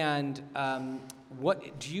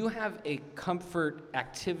 What do you have a comfort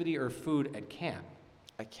activity or food at camp?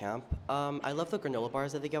 At camp, I love the granola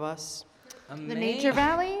bars that they give us. The Nature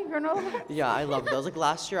Valley granola bars? Yeah, I love those. Like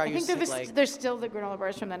last year, I I think used they're, to take like. they're still the granola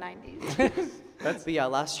bars from the 90s. But yeah,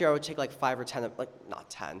 last year I would take like 5 or 10, like not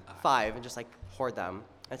 10, 5, and just like hoard them.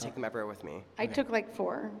 I take them everywhere with me. I took like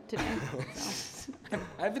 4 today. So.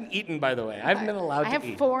 I haven't eaten, by the way. I haven't been allowed I to have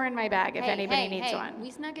eat. 4 in my bag if Hey, anybody hey, needs hey, one. we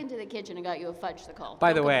snuck into the kitchen and got you a fudgesicle.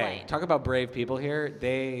 By Don't the way, complain. talk about brave people here.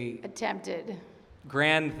 They Attempted.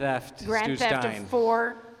 grand theft Grand Stu theft Stein. of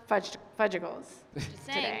 4 fudgicles. Just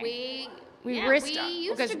today. saying, We yeah, risked we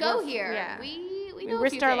used because to go we're- here. yeah. We We know a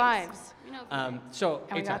risked few our things. lives. We know a few things. So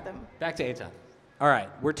And we got Eitan, them. back to Eitan. All right,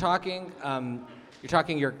 we're talking. You're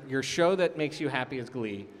talking your show that makes you happy is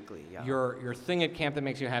Glee. Glee, yeah. Your thing at camp that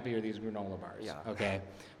makes you happy are these granola bars. Yeah. Okay.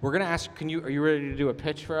 We're gonna ask. Are you ready to do a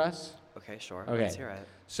pitch for us? Okay, sure. Okay. Let's hear it.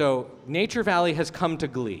 So Nature Valley has come to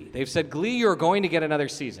Glee. They've said, Glee, you're going to get another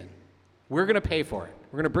season. We're going to pay for it.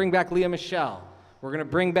 We're going to bring back Leah Michelle. We're going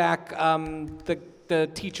to bring back the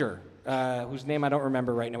teacher, whose name I don't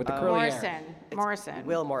remember right now, with the curly hair. Morrison.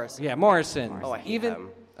 Will Morrison. Yeah, Morrison. Oh, I hate him.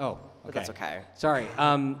 Oh, okay. But that's okay. Sorry.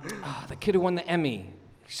 The kid who won the Emmy.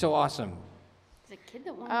 He's so awesome. Is it kid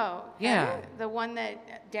that won? Oh. Yeah. The one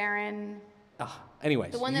that Darren.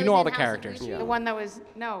 Anyways, The one that you was know all in the House of characters. Gucci? The one that was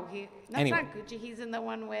that's Anyway. not Gucci. He's in the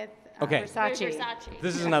one with Okay. Versace.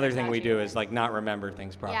 This is another thing we do is like not remember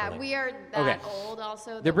things properly. Yeah, we are that Okay. old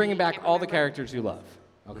also. They're that bringing we back can't all the remember. characters you love,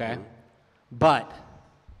 okay? But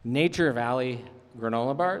Nature Valley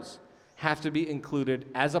granola bars have to be included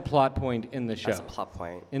as a plot point in the show. That's a plot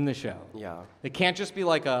point. In the show. Yeah. It can't just be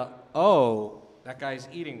like that guy's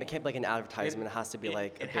eating. It can't be like an advertisement. It has to be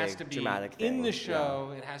like a it has big to be dramatic thing. in the Yeah.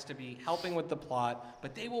 show. It has to be helping with the plot.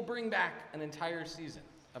 But they will bring back an entire season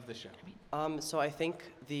of the show. So I think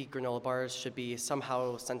the granola bars should be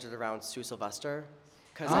somehow centered around Sue Sylvester.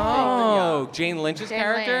 Because Jane Lynch's Jane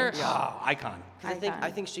character? Lynch. Oh, icon.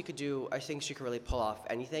 I think she could really pull off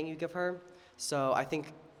anything you give her. So I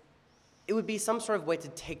think it would be some sort of way to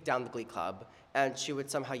take down the Glee Club, and she would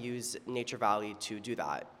somehow use Nature Valley to do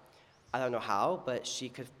that. I don't know how, but she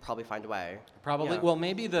could probably find a way. Probably. Yeah. Well,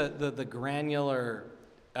 maybe the granular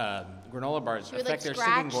granola bars She would like affect their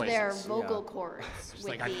singing scratch their voices. vocal cords. Just with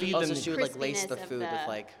like, I the feed Also, them she would like lace the crispiness of food with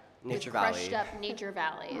like Nature crushed Valley. up Nature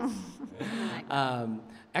Valleys.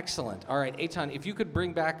 Excellent. All right, Eitan, if you could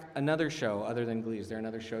bring back another show other than Glee, is there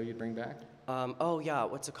another show you'd bring back? Oh yeah,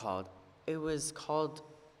 what's it called? It was called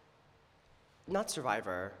not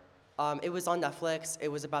Survivor. It was on Netflix. It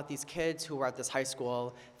was about these kids who were at this high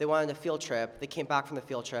school. They went on a field trip. They came back from the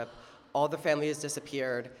field trip. All their families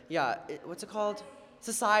disappeared. Yeah, what's it called?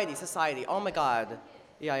 Society. Oh my God.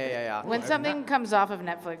 Yeah. When something comes off of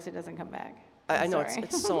Netflix, it doesn't come back. I know Sorry.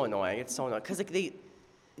 it's so annoying. It's so annoying because like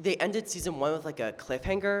they ended season 1 with like a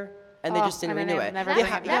cliffhanger and they Oh, just didn't and then renew they it. never They bring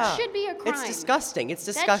ha- it back. That yeah. should be a crime. It's disgusting. It's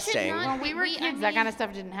That should disgusting. not- When we were kids, that kind of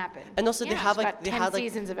stuff didn't happen. And also they have like Got they 10 had like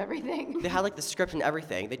seasons of everything. they had like the script and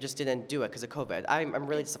everything. They just didn't do it because of COVID. I'm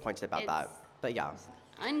really disappointed about that. It's- But yeah.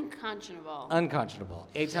 Unconscionable. Unconscionable.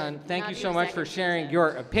 Eitan, thank not you do so a much for second sharing season. your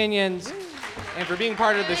opinions and for being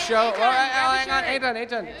part of the show. Hang on,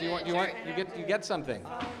 Eitan. Do you get something?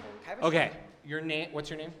 Okay. Your name? What's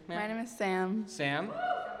your name, ma'am? My name is Sam. Sam.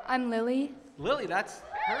 I'm Lily. Lily. That's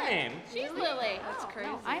her name. She's Lily. That's crazy.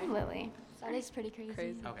 No, I'm Lily. That is pretty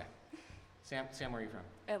crazy. Okay. Sam, where are you from?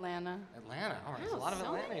 Atlanta. Atlanta. All right. There's a lot of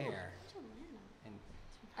Atlanta here. And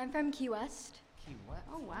I'm from Key West. Key West.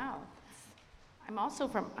 Oh wow.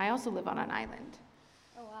 I also live on an island.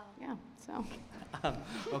 Oh wow. Yeah. So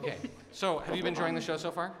Okay. So, have you been enjoying the show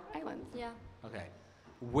so far? islands. Yeah. Okay.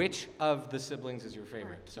 Which of the siblings is your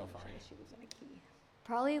favorite so far?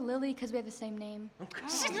 Probably Lily because we have the same name.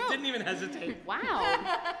 She didn't even hesitate. Wow.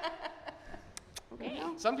 Okay.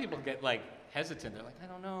 Some people get like hesitant. They're like, I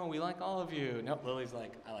don't know. We like all of you. Nope. Lily's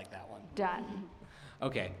like, I like that one. Done.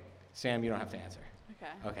 Okay. Sam, you don't have to answer.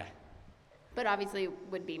 Okay. Okay. But obviously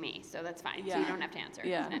would be me, so that's fine. So Yeah. you don't have to answer.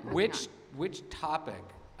 Yeah. Moving on. Which topic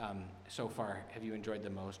so far have you enjoyed the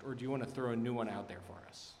most, or do you want to throw a new one out there for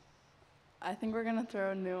us? I think we're gonna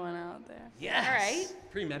throw a new one out there. Yes. All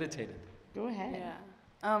right. Premeditated. Go ahead.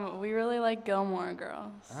 Yeah. We really like Gilmore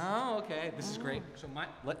Girls. Oh, okay. This is great. So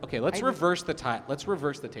let's reverse the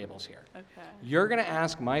tables here. Okay. You're gonna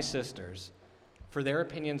ask my sisters for their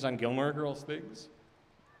opinions on Gilmore Girls things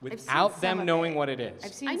without some them of knowing it. what it is.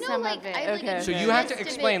 I've seen I know, some like, of it. I like Okay. a So you have to gist of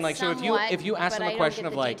explain, it like, so somewhat, if you ask but them a I don't question get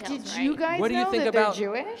of the like, details Did right. you guys What do you know think that about- they're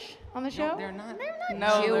Jewish on the show? no, they're not.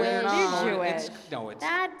 No, Jewish. they're not. They're Jewish. It's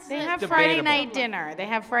That's They a- have debatable. Friday night dinner. They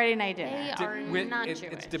have Friday night dinner. They are not Jewish.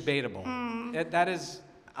 It's debatable. That is,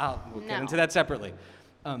 we'll get No. into that separately.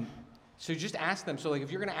 So just ask them. So like, if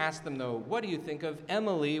you're going to ask them though, what do you think of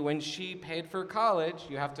Emily when she paid for college?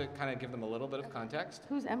 You have to kind of give them a little bit of context.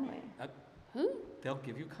 Who's Emily? Who? They'll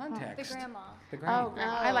give you context. The grandma. The grandma. Oh,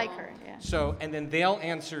 grandma. I like her. Yeah. So, and then they'll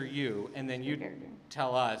answer you, and then you Character.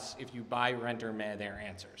 tell us if you buy, rent, or may their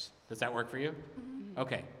answers. Does that work for you?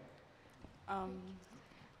 Okay.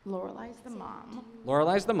 Lorelai's the mom.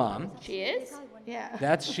 Lorelai's the mom. She is?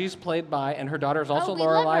 Yeah. She's played by, and her daughter is also we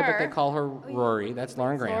love Lorelai, but they her. call her Rory. That's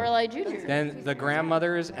Lauren Graham. Lorelai Jr. Then the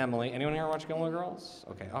grandmother is Emily. Anyone here watch Gilmore Girls?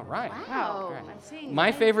 Okay, all right. Wow. Okay. I'm seeing My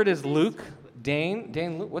guys- favorite is Luke. Dane,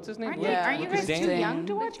 Luke, what's his name? Aren't Luke? you, are you Luke guys is too Dane. young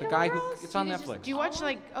to watch The Gilmore guy who, Girls? it's on Do you just- Netflix. Do you watch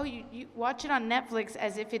like, you watch it on Netflix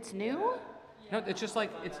as if it's new? No, it's just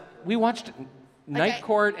like, we watched Night Like,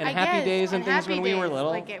 Court and I Happy guess, Days and on things Happy when we were Days,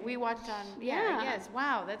 little. Like we watched on, I guess.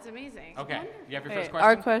 Wow, that's amazing. Okay, you have your Okay, first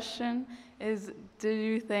our question? question is, do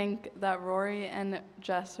you think that Rory and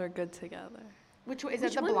Jess are good together? Which one, is that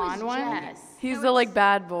Which the one was blonde one? Jess? He's the like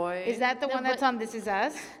bad boy. Is that the one that's on This Is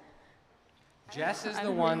Us? Jess is the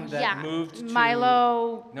one that moved to...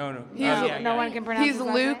 Milo. No. No one can pronounce He's his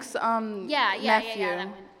last name? Luke's Yeah, nephew. that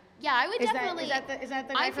one. Yeah, I would Is definitely. is that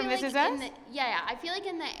the guy I from feel This like Is Us? in the, I feel like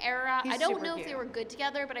in the era, He's I don't super know if they cute. were good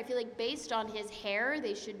together, but I feel like based on his hair,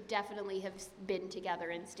 they should definitely have been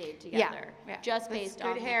together and stayed together. Yeah. Just That's based good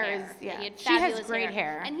on the hair hair. is- yeah. He had She has fabulous great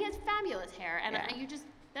hair. and he has fabulous hair, and Yeah.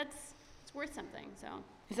 it's worth something. So.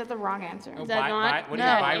 Is that the wrong answer? Oh, Is that not? what is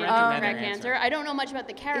Byron correct Renner answer? I don't know much about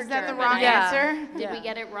the character. Is that the but wrong I- answer? Did we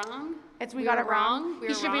get it wrong? We got were it wrong. We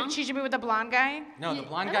were wrong. She should be with the blonde guy. No, the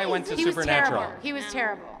blonde guy went to He was Supernatural. terrible. He was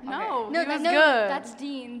terrible. No, No, he was no, good. that's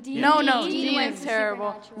Dean. Dean. No, Dean went Dean's to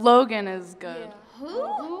terrible. Supernatural. Logan is good. Who?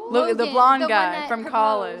 Look, the Logan, blonde the one guy that from proposed.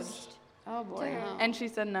 college. Oh boy. And she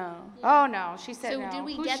said no. Oh no, she said So no. did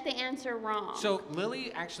we Who's get the answer wrong? So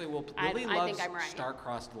Lily actually Lily I loves think I'm right.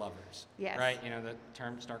 star-crossed lovers. Yes. Right? You know the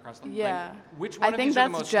term star-crossed lovers? Yeah. Like, which one I of think these are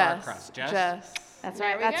the that's most Jess. star-crossed? Jess. That's There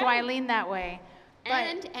why. we That's go. why I leaned that way.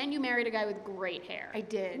 And you married a guy with great hair. I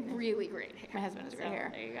did. Really great hair. My husband has great So,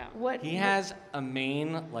 hair. There you go. What? He has a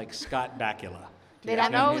mane like Scott Bakula. They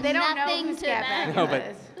don't know. They don't know Nothing who to Scott them. Bakula No, but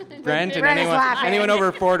is. Brent and Brent is laughing. anyone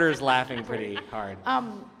over 40 is laughing pretty hard.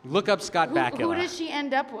 Look up Scott Bakula. Who does she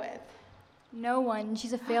end up with? No one.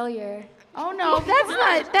 She's a failure. Oh no, that's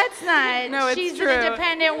not. That's not. No, it's She's true. an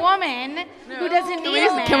independent woman who doesn't need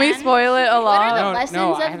a man. Can we spoil it a What lot? are the No, lessons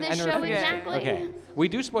no, I of haven't- this I never show finished it. exactly? Okay. We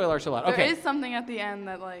do spoil ourselves a lot. There Okay. is something at the end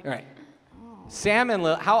that like. All right. Sam and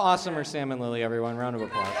Lily. How awesome are Sam and Lily, everyone? Round of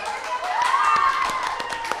applause.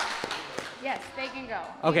 Yes, they can go.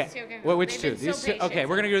 Okay. These two can go. Well, which They've two? been so These two. patient. Okay,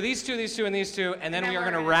 we're going to go these two, and then we then are we're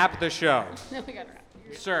going to gonna- wrap the show. No, we got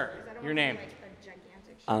it. Sir, your name?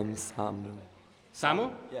 I'm Samu.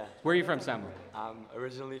 Samu? Yeah. Where are you from, Samu? I'm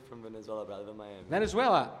originally from Venezuela, but I live in Miami.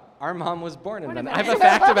 Venezuela. Our mom was born in Venezuela. I have a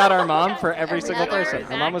fact about our mom for every single Another person. Our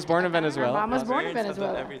fact mom was born in Her Venezuela. mom was I'm born in very interested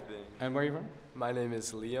Venezuela. everything. And where are you from? My name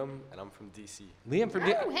is Liam, and I'm from DC. Liam from Oh,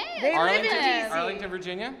 hey. They live in Arlington, DC. Arlington,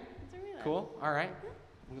 Virginia. Cool. All right.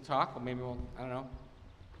 We'll talk. Or maybe we'll, I don't know,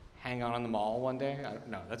 hang out on the mall one day. I don't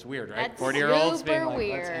know. That's weird, right? That's 40-year-olds being super like,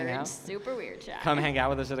 weird. let's hang out. Super weird, Chad. Come hang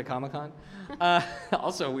out with us at a Comic-Con.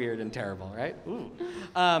 Also weird and terrible, right? Ooh.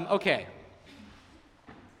 Okay.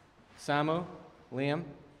 Samu, Liam,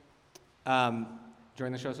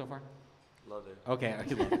 enjoying the show so far? Love it. Okay. I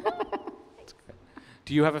love it. That's good.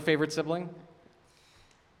 Do you have a favorite sibling?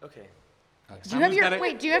 Okay. Do you have Samu's your got a-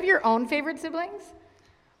 wait? Do you have your own favorite siblings?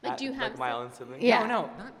 Like, do you have like my own sibling? Yeah. No,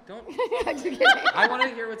 don't. I'm just kidding. I want to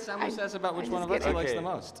hear what Samu says about which one of us he likes Okay. the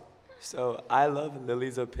most. So I love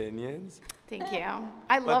Lily's opinions, Thank you.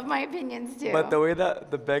 I love my opinions too. but the way that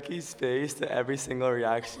the Becky's face to every single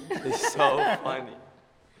reaction is so funny.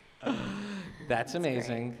 That's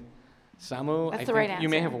amazing. Samu, That's I the think right you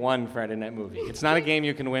may answer. have won Friday Night Movie. It's not a game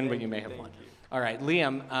you can win, but you may have won. All right,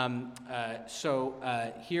 Liam.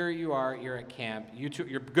 Here you are. You're at camp. You two,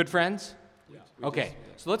 you're good friends. Yeah. Okay,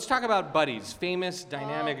 so let's talk about buddies, famous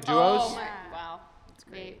dynamic duos. Oh my, wow, that's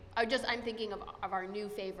great. I'm thinking of our new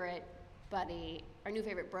favorite buddy, our new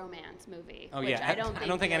favorite bromance movie. Oh which yeah, I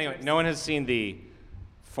don't think anyone. has No one has seen the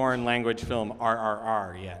foreign language film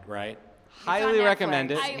RRR yet, right? on Highly Netflix.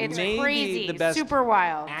 recommend it. It's Maybe crazy, the best super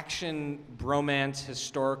wild. action bromance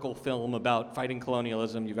historical film about fighting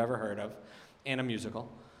colonialism you've ever heard of, and a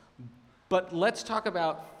musical. But let's talk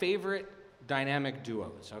about favorite dynamic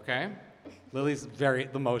duos, okay? Lily's the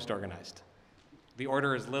most organized. The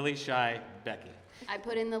order is Lily, Shy, Becky. I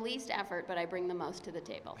put in the least effort, but I bring the most to the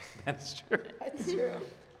table. That's true. That's true.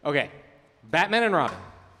 Okay, Batman and Robin.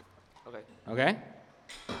 Okay. Okay.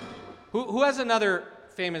 Who has another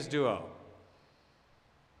famous duo?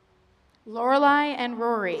 Lorelai and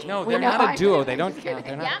Rory. No, We they're know. not a duo. They don't count.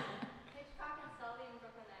 They're not. Yeah.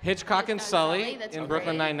 Hitchcock and Sully that's in great.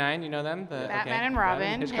 Brooklyn Nine-Nine. You know them? Batman and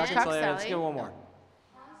Robin, Hitchcock and Hitchcock, Sully. Let's Sully. get one more.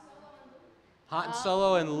 Han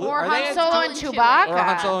Solo and Luke. Or Are Han they? Solo and Chewbacca. Or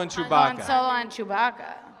Han Solo and Chewbacca. Han Solo and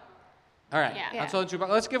Chewbacca. All right. Yeah. Han Solo and Chewbacca.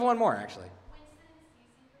 Let's give one more, actually.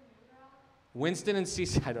 Winston and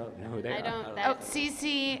Cece. I don't know who they I are. don't. Oh, That's,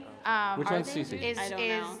 Cece. Which are one's they- Cece? Is I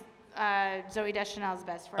don't Zoe Deschanel's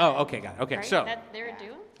best friend. Oh, okay, got it. Okay, Right? so they're a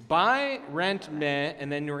duo? buy, rent, meh,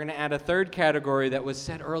 and then we're going to add a third category that was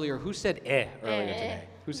said earlier. Who said earlier today?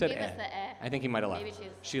 Who said Who gave us the I think he might have left. Maybe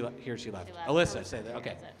she's- He or she left. she left. Alyssa said that.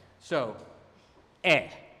 Okay. That's it. So,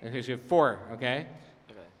 Okay, so you have 4, okay?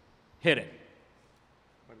 Okay. Hit it.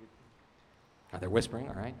 Oh, they're whispering,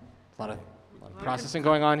 all right. A lot of processing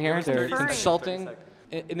going on here. They're conferring. consulting.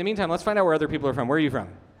 In the meantime, let's find out where other people are from. Where are you from?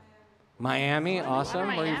 Miami, awesome.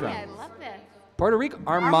 Where are you Miami, I from? love this. Puerto Rico.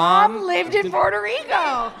 Our Mom lived in Puerto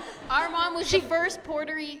Rico. Our mom was the first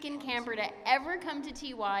Puerto Rican camper to ever come to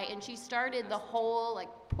TY, and she started the whole like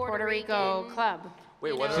Puerto Rico Rican, club.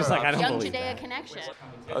 Wait, you what know, are She's our like, I don't Young believe Judea that. connection.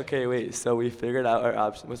 Okay, wait. So we figured out our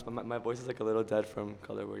options. My voice is like a little dead from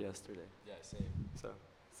color word yesterday. Yeah, same. So,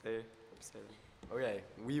 say. Okay,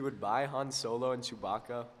 we would buy Han Solo and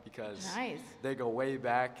Chewbacca because Nice. they go way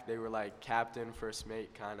back. They were like captain, first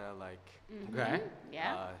mate, kind of like Okay.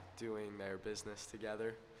 Yeah. doing their business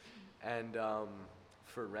together. And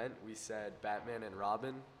for rent, we said Batman and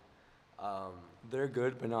Robin. They're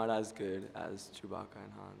good, but not as good as Chewbacca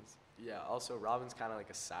and Hans. Yeah, also Robin's kind of like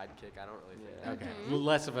a sidekick. I don't really think. Okay.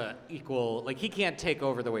 Less of a equal, like he can't take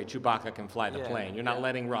over the way Chewbacca can fly the Yeah, plane. You're not yeah.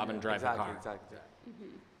 letting Robin drive exactly, a car. Exactly.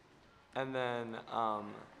 And then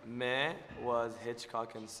meh was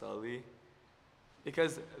Hitchcock and Sully.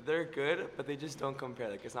 Because they're good, but they just don't compare.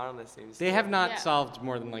 Like it's not on the same They scale. have not Yeah. solved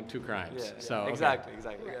more than like 2 crimes. Yeah, So okay. exactly.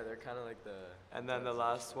 Yeah, they're kind of like the. And then the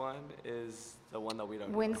last one is the one that we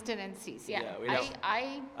don't. know. Winston and Cece. Yeah, Yeah, we don't.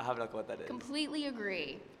 I I have no clue what that is. completely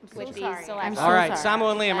agree so with these sorry. I'm selections. so All right, sorry.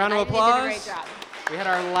 Samu and Liam, round of I think they did a applause. great job. We had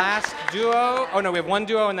our last duo. Oh no, we have one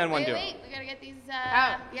duo and then one Wait, duo. wait, we gotta get these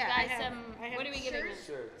yeah, guys I have- some. I have What are we giving them?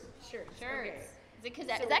 Shirts. Shirts. Is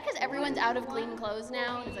that because everyone's out of clean clothes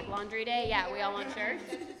now? It's like laundry day. Yeah, we all want shirts.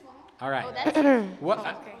 All right. Oh, that's What?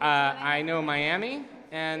 I know Miami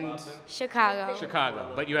and Chicago.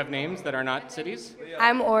 Chicago, but you have names that are not cities.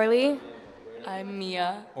 I'm Orly. I'm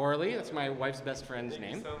Mia. Orly, that's my wife's best friend's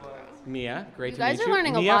name. Mia, great You to guys meet are you.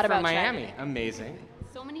 learning a Mia lot from about Miami, China. amazing.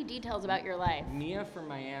 so many details about your life. Mia from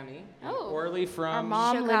Miami. and Oh. Orly from Our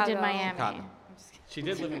mom lived in Chicago. Miami. Chicago. She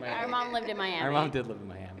did live in Miami. Our mom lived in Miami. Our mom did live in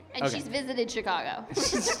Miami. And Okay. she's visited Chicago.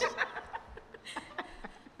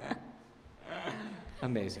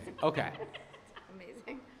 Amazing. Okay.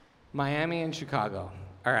 Amazing. Miami and Chicago.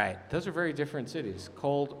 All right. Those are very different cities.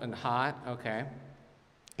 Cold and hot. Okay.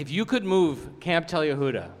 If you could move Camp Tel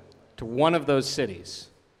Yehuda to one of those cities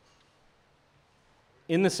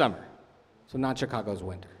in the summer, so not Chicago's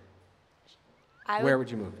winter, where would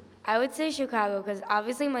you move it? I would say Chicago because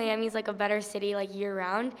obviously Miami's like a better city like year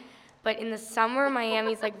round, but in the summer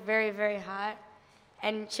Miami's like very, very hot.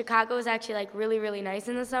 And Chicago is actually like really, really nice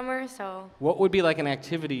in the summer, so. What would be like an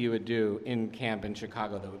activity you would do in camp in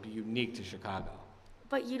Chicago that would be unique to Chicago?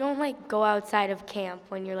 But you don't like go outside of camp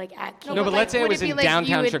when you're like at camp. No, but let's say it would was be in like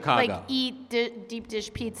downtown you would, Chicago. Like eat deep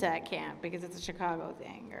dish pizza at camp because it's a Chicago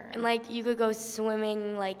thing, or And like you could go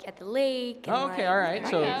swimming like at the lake. And, Oh, okay, like, all right.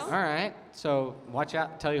 So, Nice. all right. So, watch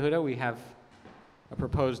out, Tel Yehuda. We have a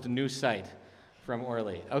proposed new site from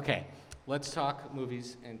Orly. Okay, let's talk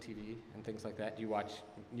movies and TV and things like that. You watch,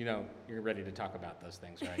 you know, you're ready to talk about those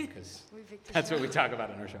things, right? Because that's what we talk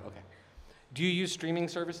about on our show. Okay. Do you use streaming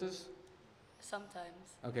services?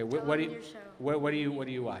 Sometimes. Okay. Tell What do them you your show. what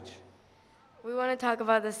do you watch? We want to talk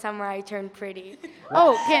about the summer I turned pretty.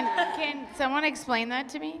 Oh, can someone explain that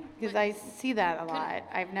to me? Because I see that a lot.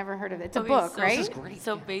 I've never heard of it. It's a Okay, book, so- right?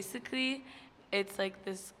 So basically, it's like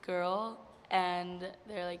this girl, and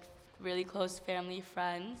they're like really close family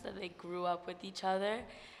friends that they grew up with each other.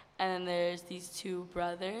 And then there's these 2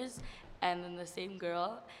 brothers, and then the same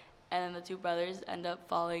girl. And then the 2 brothers end up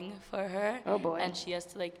falling for her. Oh, boy. And she has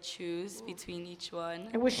to like choose between each one.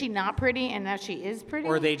 And was she not pretty, and now she is pretty?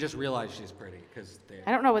 Or they just realize she's pretty because they.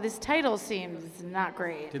 I don't know. But this title seems not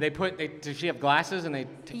great. Did they put? Did she have glasses and they?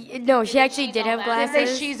 No, she actually did have Did they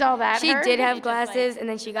glasses. she's all that She her? did have Just, like, glasses, and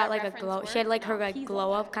then she got like a reference glow. work? She had like her No, like he's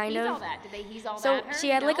glow all up that. kind He's of. all that. Did they he's all So that her? she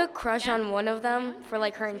had like No? a crush Yeah. on one of them for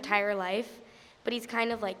like her entire life, but he's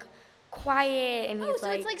kind of like quiet and Oh, he's so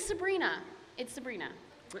like. it's like Sabrina. It's Sabrina.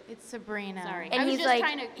 It's Sabrina. Sorry. And I was he's just like-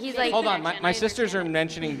 trying to he's make like- a Hold on, connection. my I sisters are understand.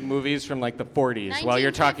 mentioning movies from like the 40s while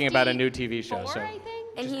you're talking about a new TV show. 1954, So I think.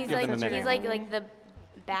 and Just he's give them a like minute. he's like the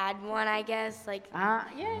bad one, I guess, like Yeah,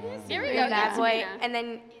 it is. There we the go. bad yeah, boy. Sabrina. And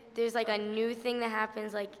then there's like a new thing that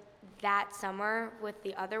happens like that summer with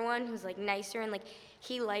the other one who's like nicer and like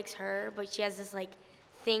he likes her, but she has this like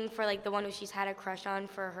thing for like the one who she's had a crush on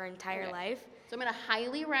for her entire Okay. life. So I'm gonna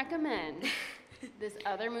highly recommend this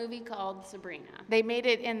other movie called Sabrina. They made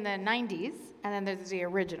it in the 90s, and then there's the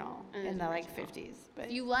original in the like 50s. But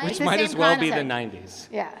If you like, Which it's the might same as well be the concept. 90s.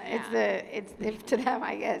 Yeah, it's to them,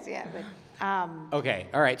 I guess. Yeah, but Okay,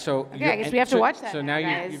 all right. So Okay, I guess we have to watch that So now, now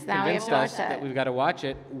guys. you've Now we have convinced to watch us that. that we've got to watch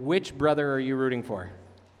it. Which brother are you rooting for?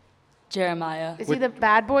 Jeremiah. is he the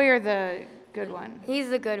bad boy or the good one? He's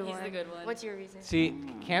the good one. He's the good one. What's your reason? See,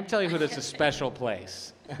 Camp Tell You Who's a special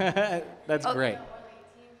place. That's great.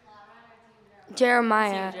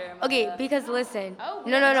 Jeremiah. Team Jeremiah. Okay, because listen. Oh,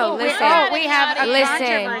 No, we- listen. oh, we have a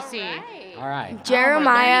Listen. controversy. All right. Learning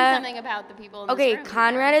Jeremiah. something about the people in this Okay, room.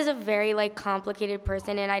 Conrad is a very like complicated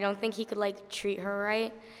person, and I don't think he could like treat her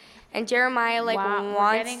right. And Jeremiah like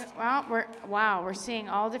we're seeing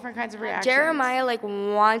all different kinds of reactions. Jeremiah like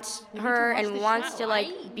wants We need her to watch and this wants show. to like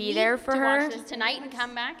I be need there for to her. Watch this tonight and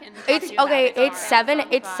come back and talk It's to you about okay. it It's tomorrow. 7.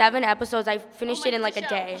 It's 7 episodes. I finished it in like a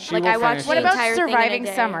day. She Like will I watched finish What the it. about entire thing in a Surviving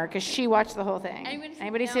day. Summer? Because she watched the whole thing.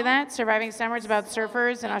 Anybody see that? Surviving Summer. It's about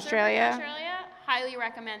surfers in Australia. Highly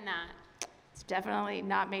recommend that. It's definitely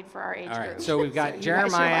not made for our age All right. group. So we've got you guys should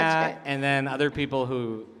watch Jeremiah it. and then other people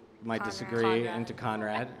who might Conrad. disagree Conrad. and to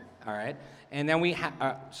Conrad. All right. And then we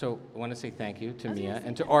have, so I want to say thank you to Mia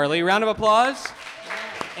and to Orly. Round of applause.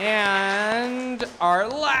 And our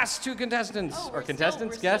last two contestants, or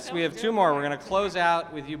contestants, guests, we have two more. We're going to close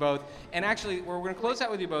out with you both. And actually, we're going to close out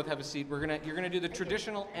with you both. Have a seat. You're going to do the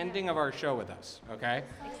traditional ending of our show with us, okay?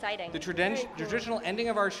 Exciting. The traditional ending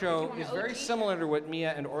of our show is very similar to what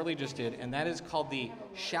Mia and Orly just did, and that is called the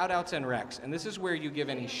shout-outs and recs. And this is where you give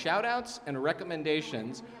any shout-outs and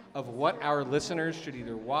recommendations of what our listeners should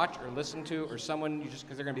either watch or listen to, or someone you just,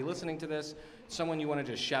 because they're going to be listening to this, someone you want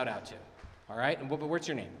to just shout out to. All right? And what's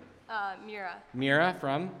your name? Mira. Mira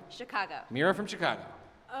from? Chicago. Mira from Chicago.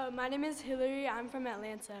 My name is Hillary. I'm from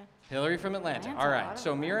Atlanta. Hillary from Atlanta. All right.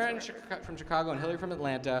 So Mira from Chicago and Hillary from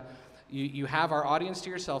Atlanta. You have our audience to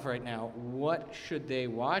yourself right now. What should they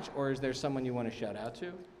watch, or is there someone you want to shout out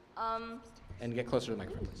to? And get closer to the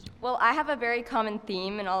microphone, please. Well, I have a very common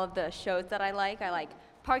theme in all of the shows that I like. I like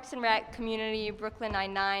Parks and Rec, Community, Brooklyn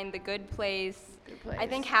Nine-Nine, The Good Place. I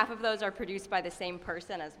think half of those are produced by the same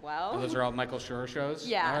person as well. Oh, those are all Michael Schur shows?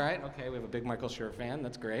 Yeah. All right, okay, we have a big Michael Schur fan.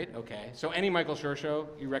 That's great, okay. So any Michael Schur show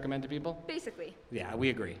you recommend to people? Basically. Yeah, we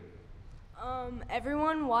agree.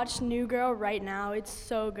 Everyone watch New Girl right now. It's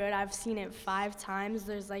so good. I've seen it 5 times.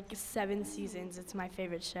 There's like 7 seasons. It's my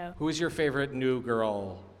favorite show. Who is your favorite new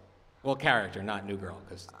girl, well, character, not new girl,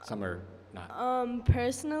 because some are not.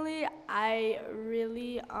 Personally, I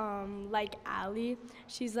really like Allie.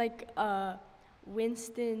 She's like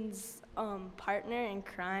Winston's partner in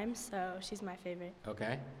crime, so she's my favorite.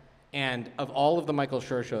 Okay. And of all of the Michael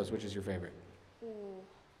Schur shows, which is your favorite?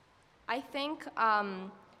 I think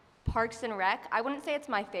Parks and Rec, I wouldn't say it's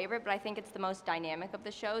my favorite, but I think it's the most dynamic of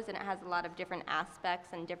the shows, and it has a lot of different aspects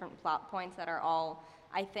and different plot points that are all,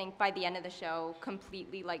 I think, by the end of the show,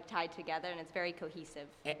 completely like tied together, and it's very cohesive.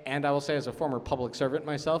 And I will say, as a former public servant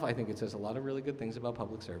myself, I think it says a lot of really good things about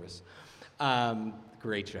public service.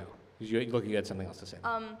 Great show. Look, you had something else to say.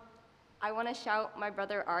 I want to shout my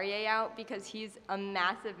brother Aryeh out because he's a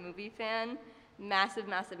massive movie fan. Massive,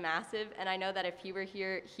 massive, massive. And I know that if he were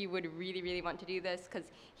here, he would really, really want to do this because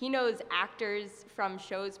he knows actors from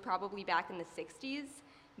shows probably back in the 60s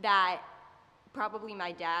that probably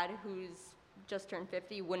my dad, who's just turned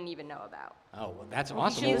 50, wouldn't even know about. Oh, well, that's Well,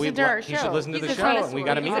 awesome. he should Well, listen to our he should show. listen to He's the a show, and we connoisseur.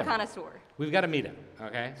 got to meet He's a him. connoisseur. We've got to meet him,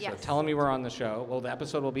 okay? Yes. So tell him we were on the show. Well, the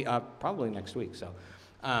episode will be up probably next week, so.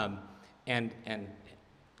 And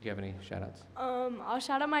do you have any shout-outs? I'll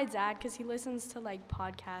shout out my dad because he listens to like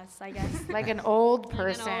podcasts, I guess. Like an old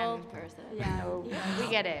person. Like an old person. Yeah. No, we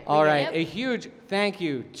get it. All right, a huge thank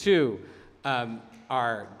you to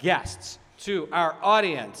our guests, to our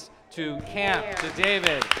audience, to Camp, to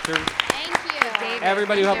David, to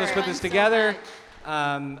everybody who helped us put this together.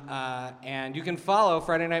 And you can follow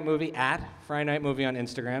Friday Night Movie at Friday Night Movie on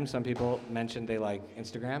Instagram. Some people mentioned they like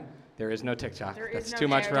Instagram. There is no TikTok. That's too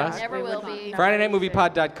much for us. Never will be.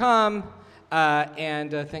 FridayNightMoviePod.com.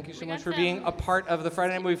 And thank you so much for being a part of the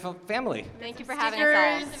Friday Night Movie family. Thank you for having us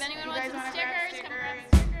all. If anyone wants some stickers, come